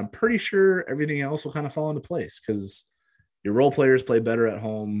trouble. And I'm pretty sure everything else will kind of fall into place because your role players play better at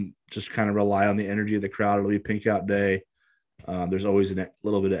home. Just kind of rely on the energy of the crowd. It'll be pink out day. There's always a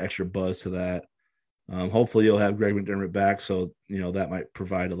little bit of extra buzz to that. Hopefully you'll have Greg McDermott back. So, that might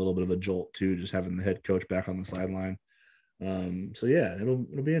provide a little bit of a jolt too, just having the head coach back on the sideline. It'll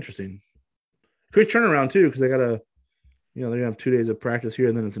be interesting. Quick turnaround too. Cause they they're gonna have 2 days of practice here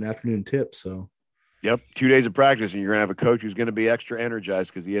and then it's an afternoon tip. So. Yep. 2 days of practice and you're going to have a coach who's going to be extra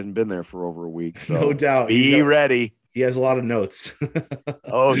energized cause he hasn't been there for over a week. So no doubt. Be ready. He has a lot of notes.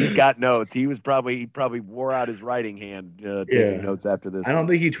 Oh, he's got notes. He probably wore out his writing hand taking notes after this. I don't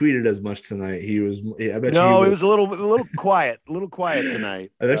think he tweeted as much tonight. It was a little quiet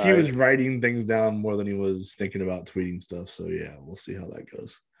tonight. I bet he was writing things down more than he was thinking about tweeting stuff. So we'll see how that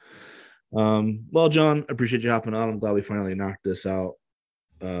goes. Well, John, I appreciate you hopping on. I'm glad we finally knocked this out.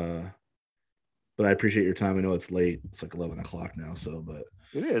 But I appreciate your time. I know it's late. It's like 11 o'clock now. So, but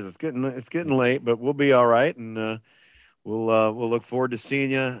it is. It's getting late, but we'll be all right. And we'll look forward to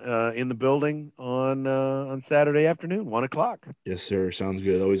seeing you in the building on Saturday afternoon, 1:00. Yes, sir. Sounds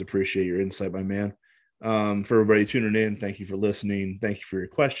good. Always appreciate your insight, my man. For everybody tuning in, thank you for listening. Thank you for your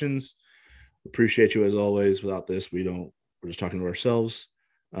questions. Appreciate you as always. Without this, we're just talking to ourselves.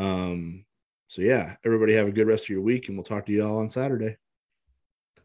 Everybody have a good rest of your week, and we'll talk to you all on Saturday.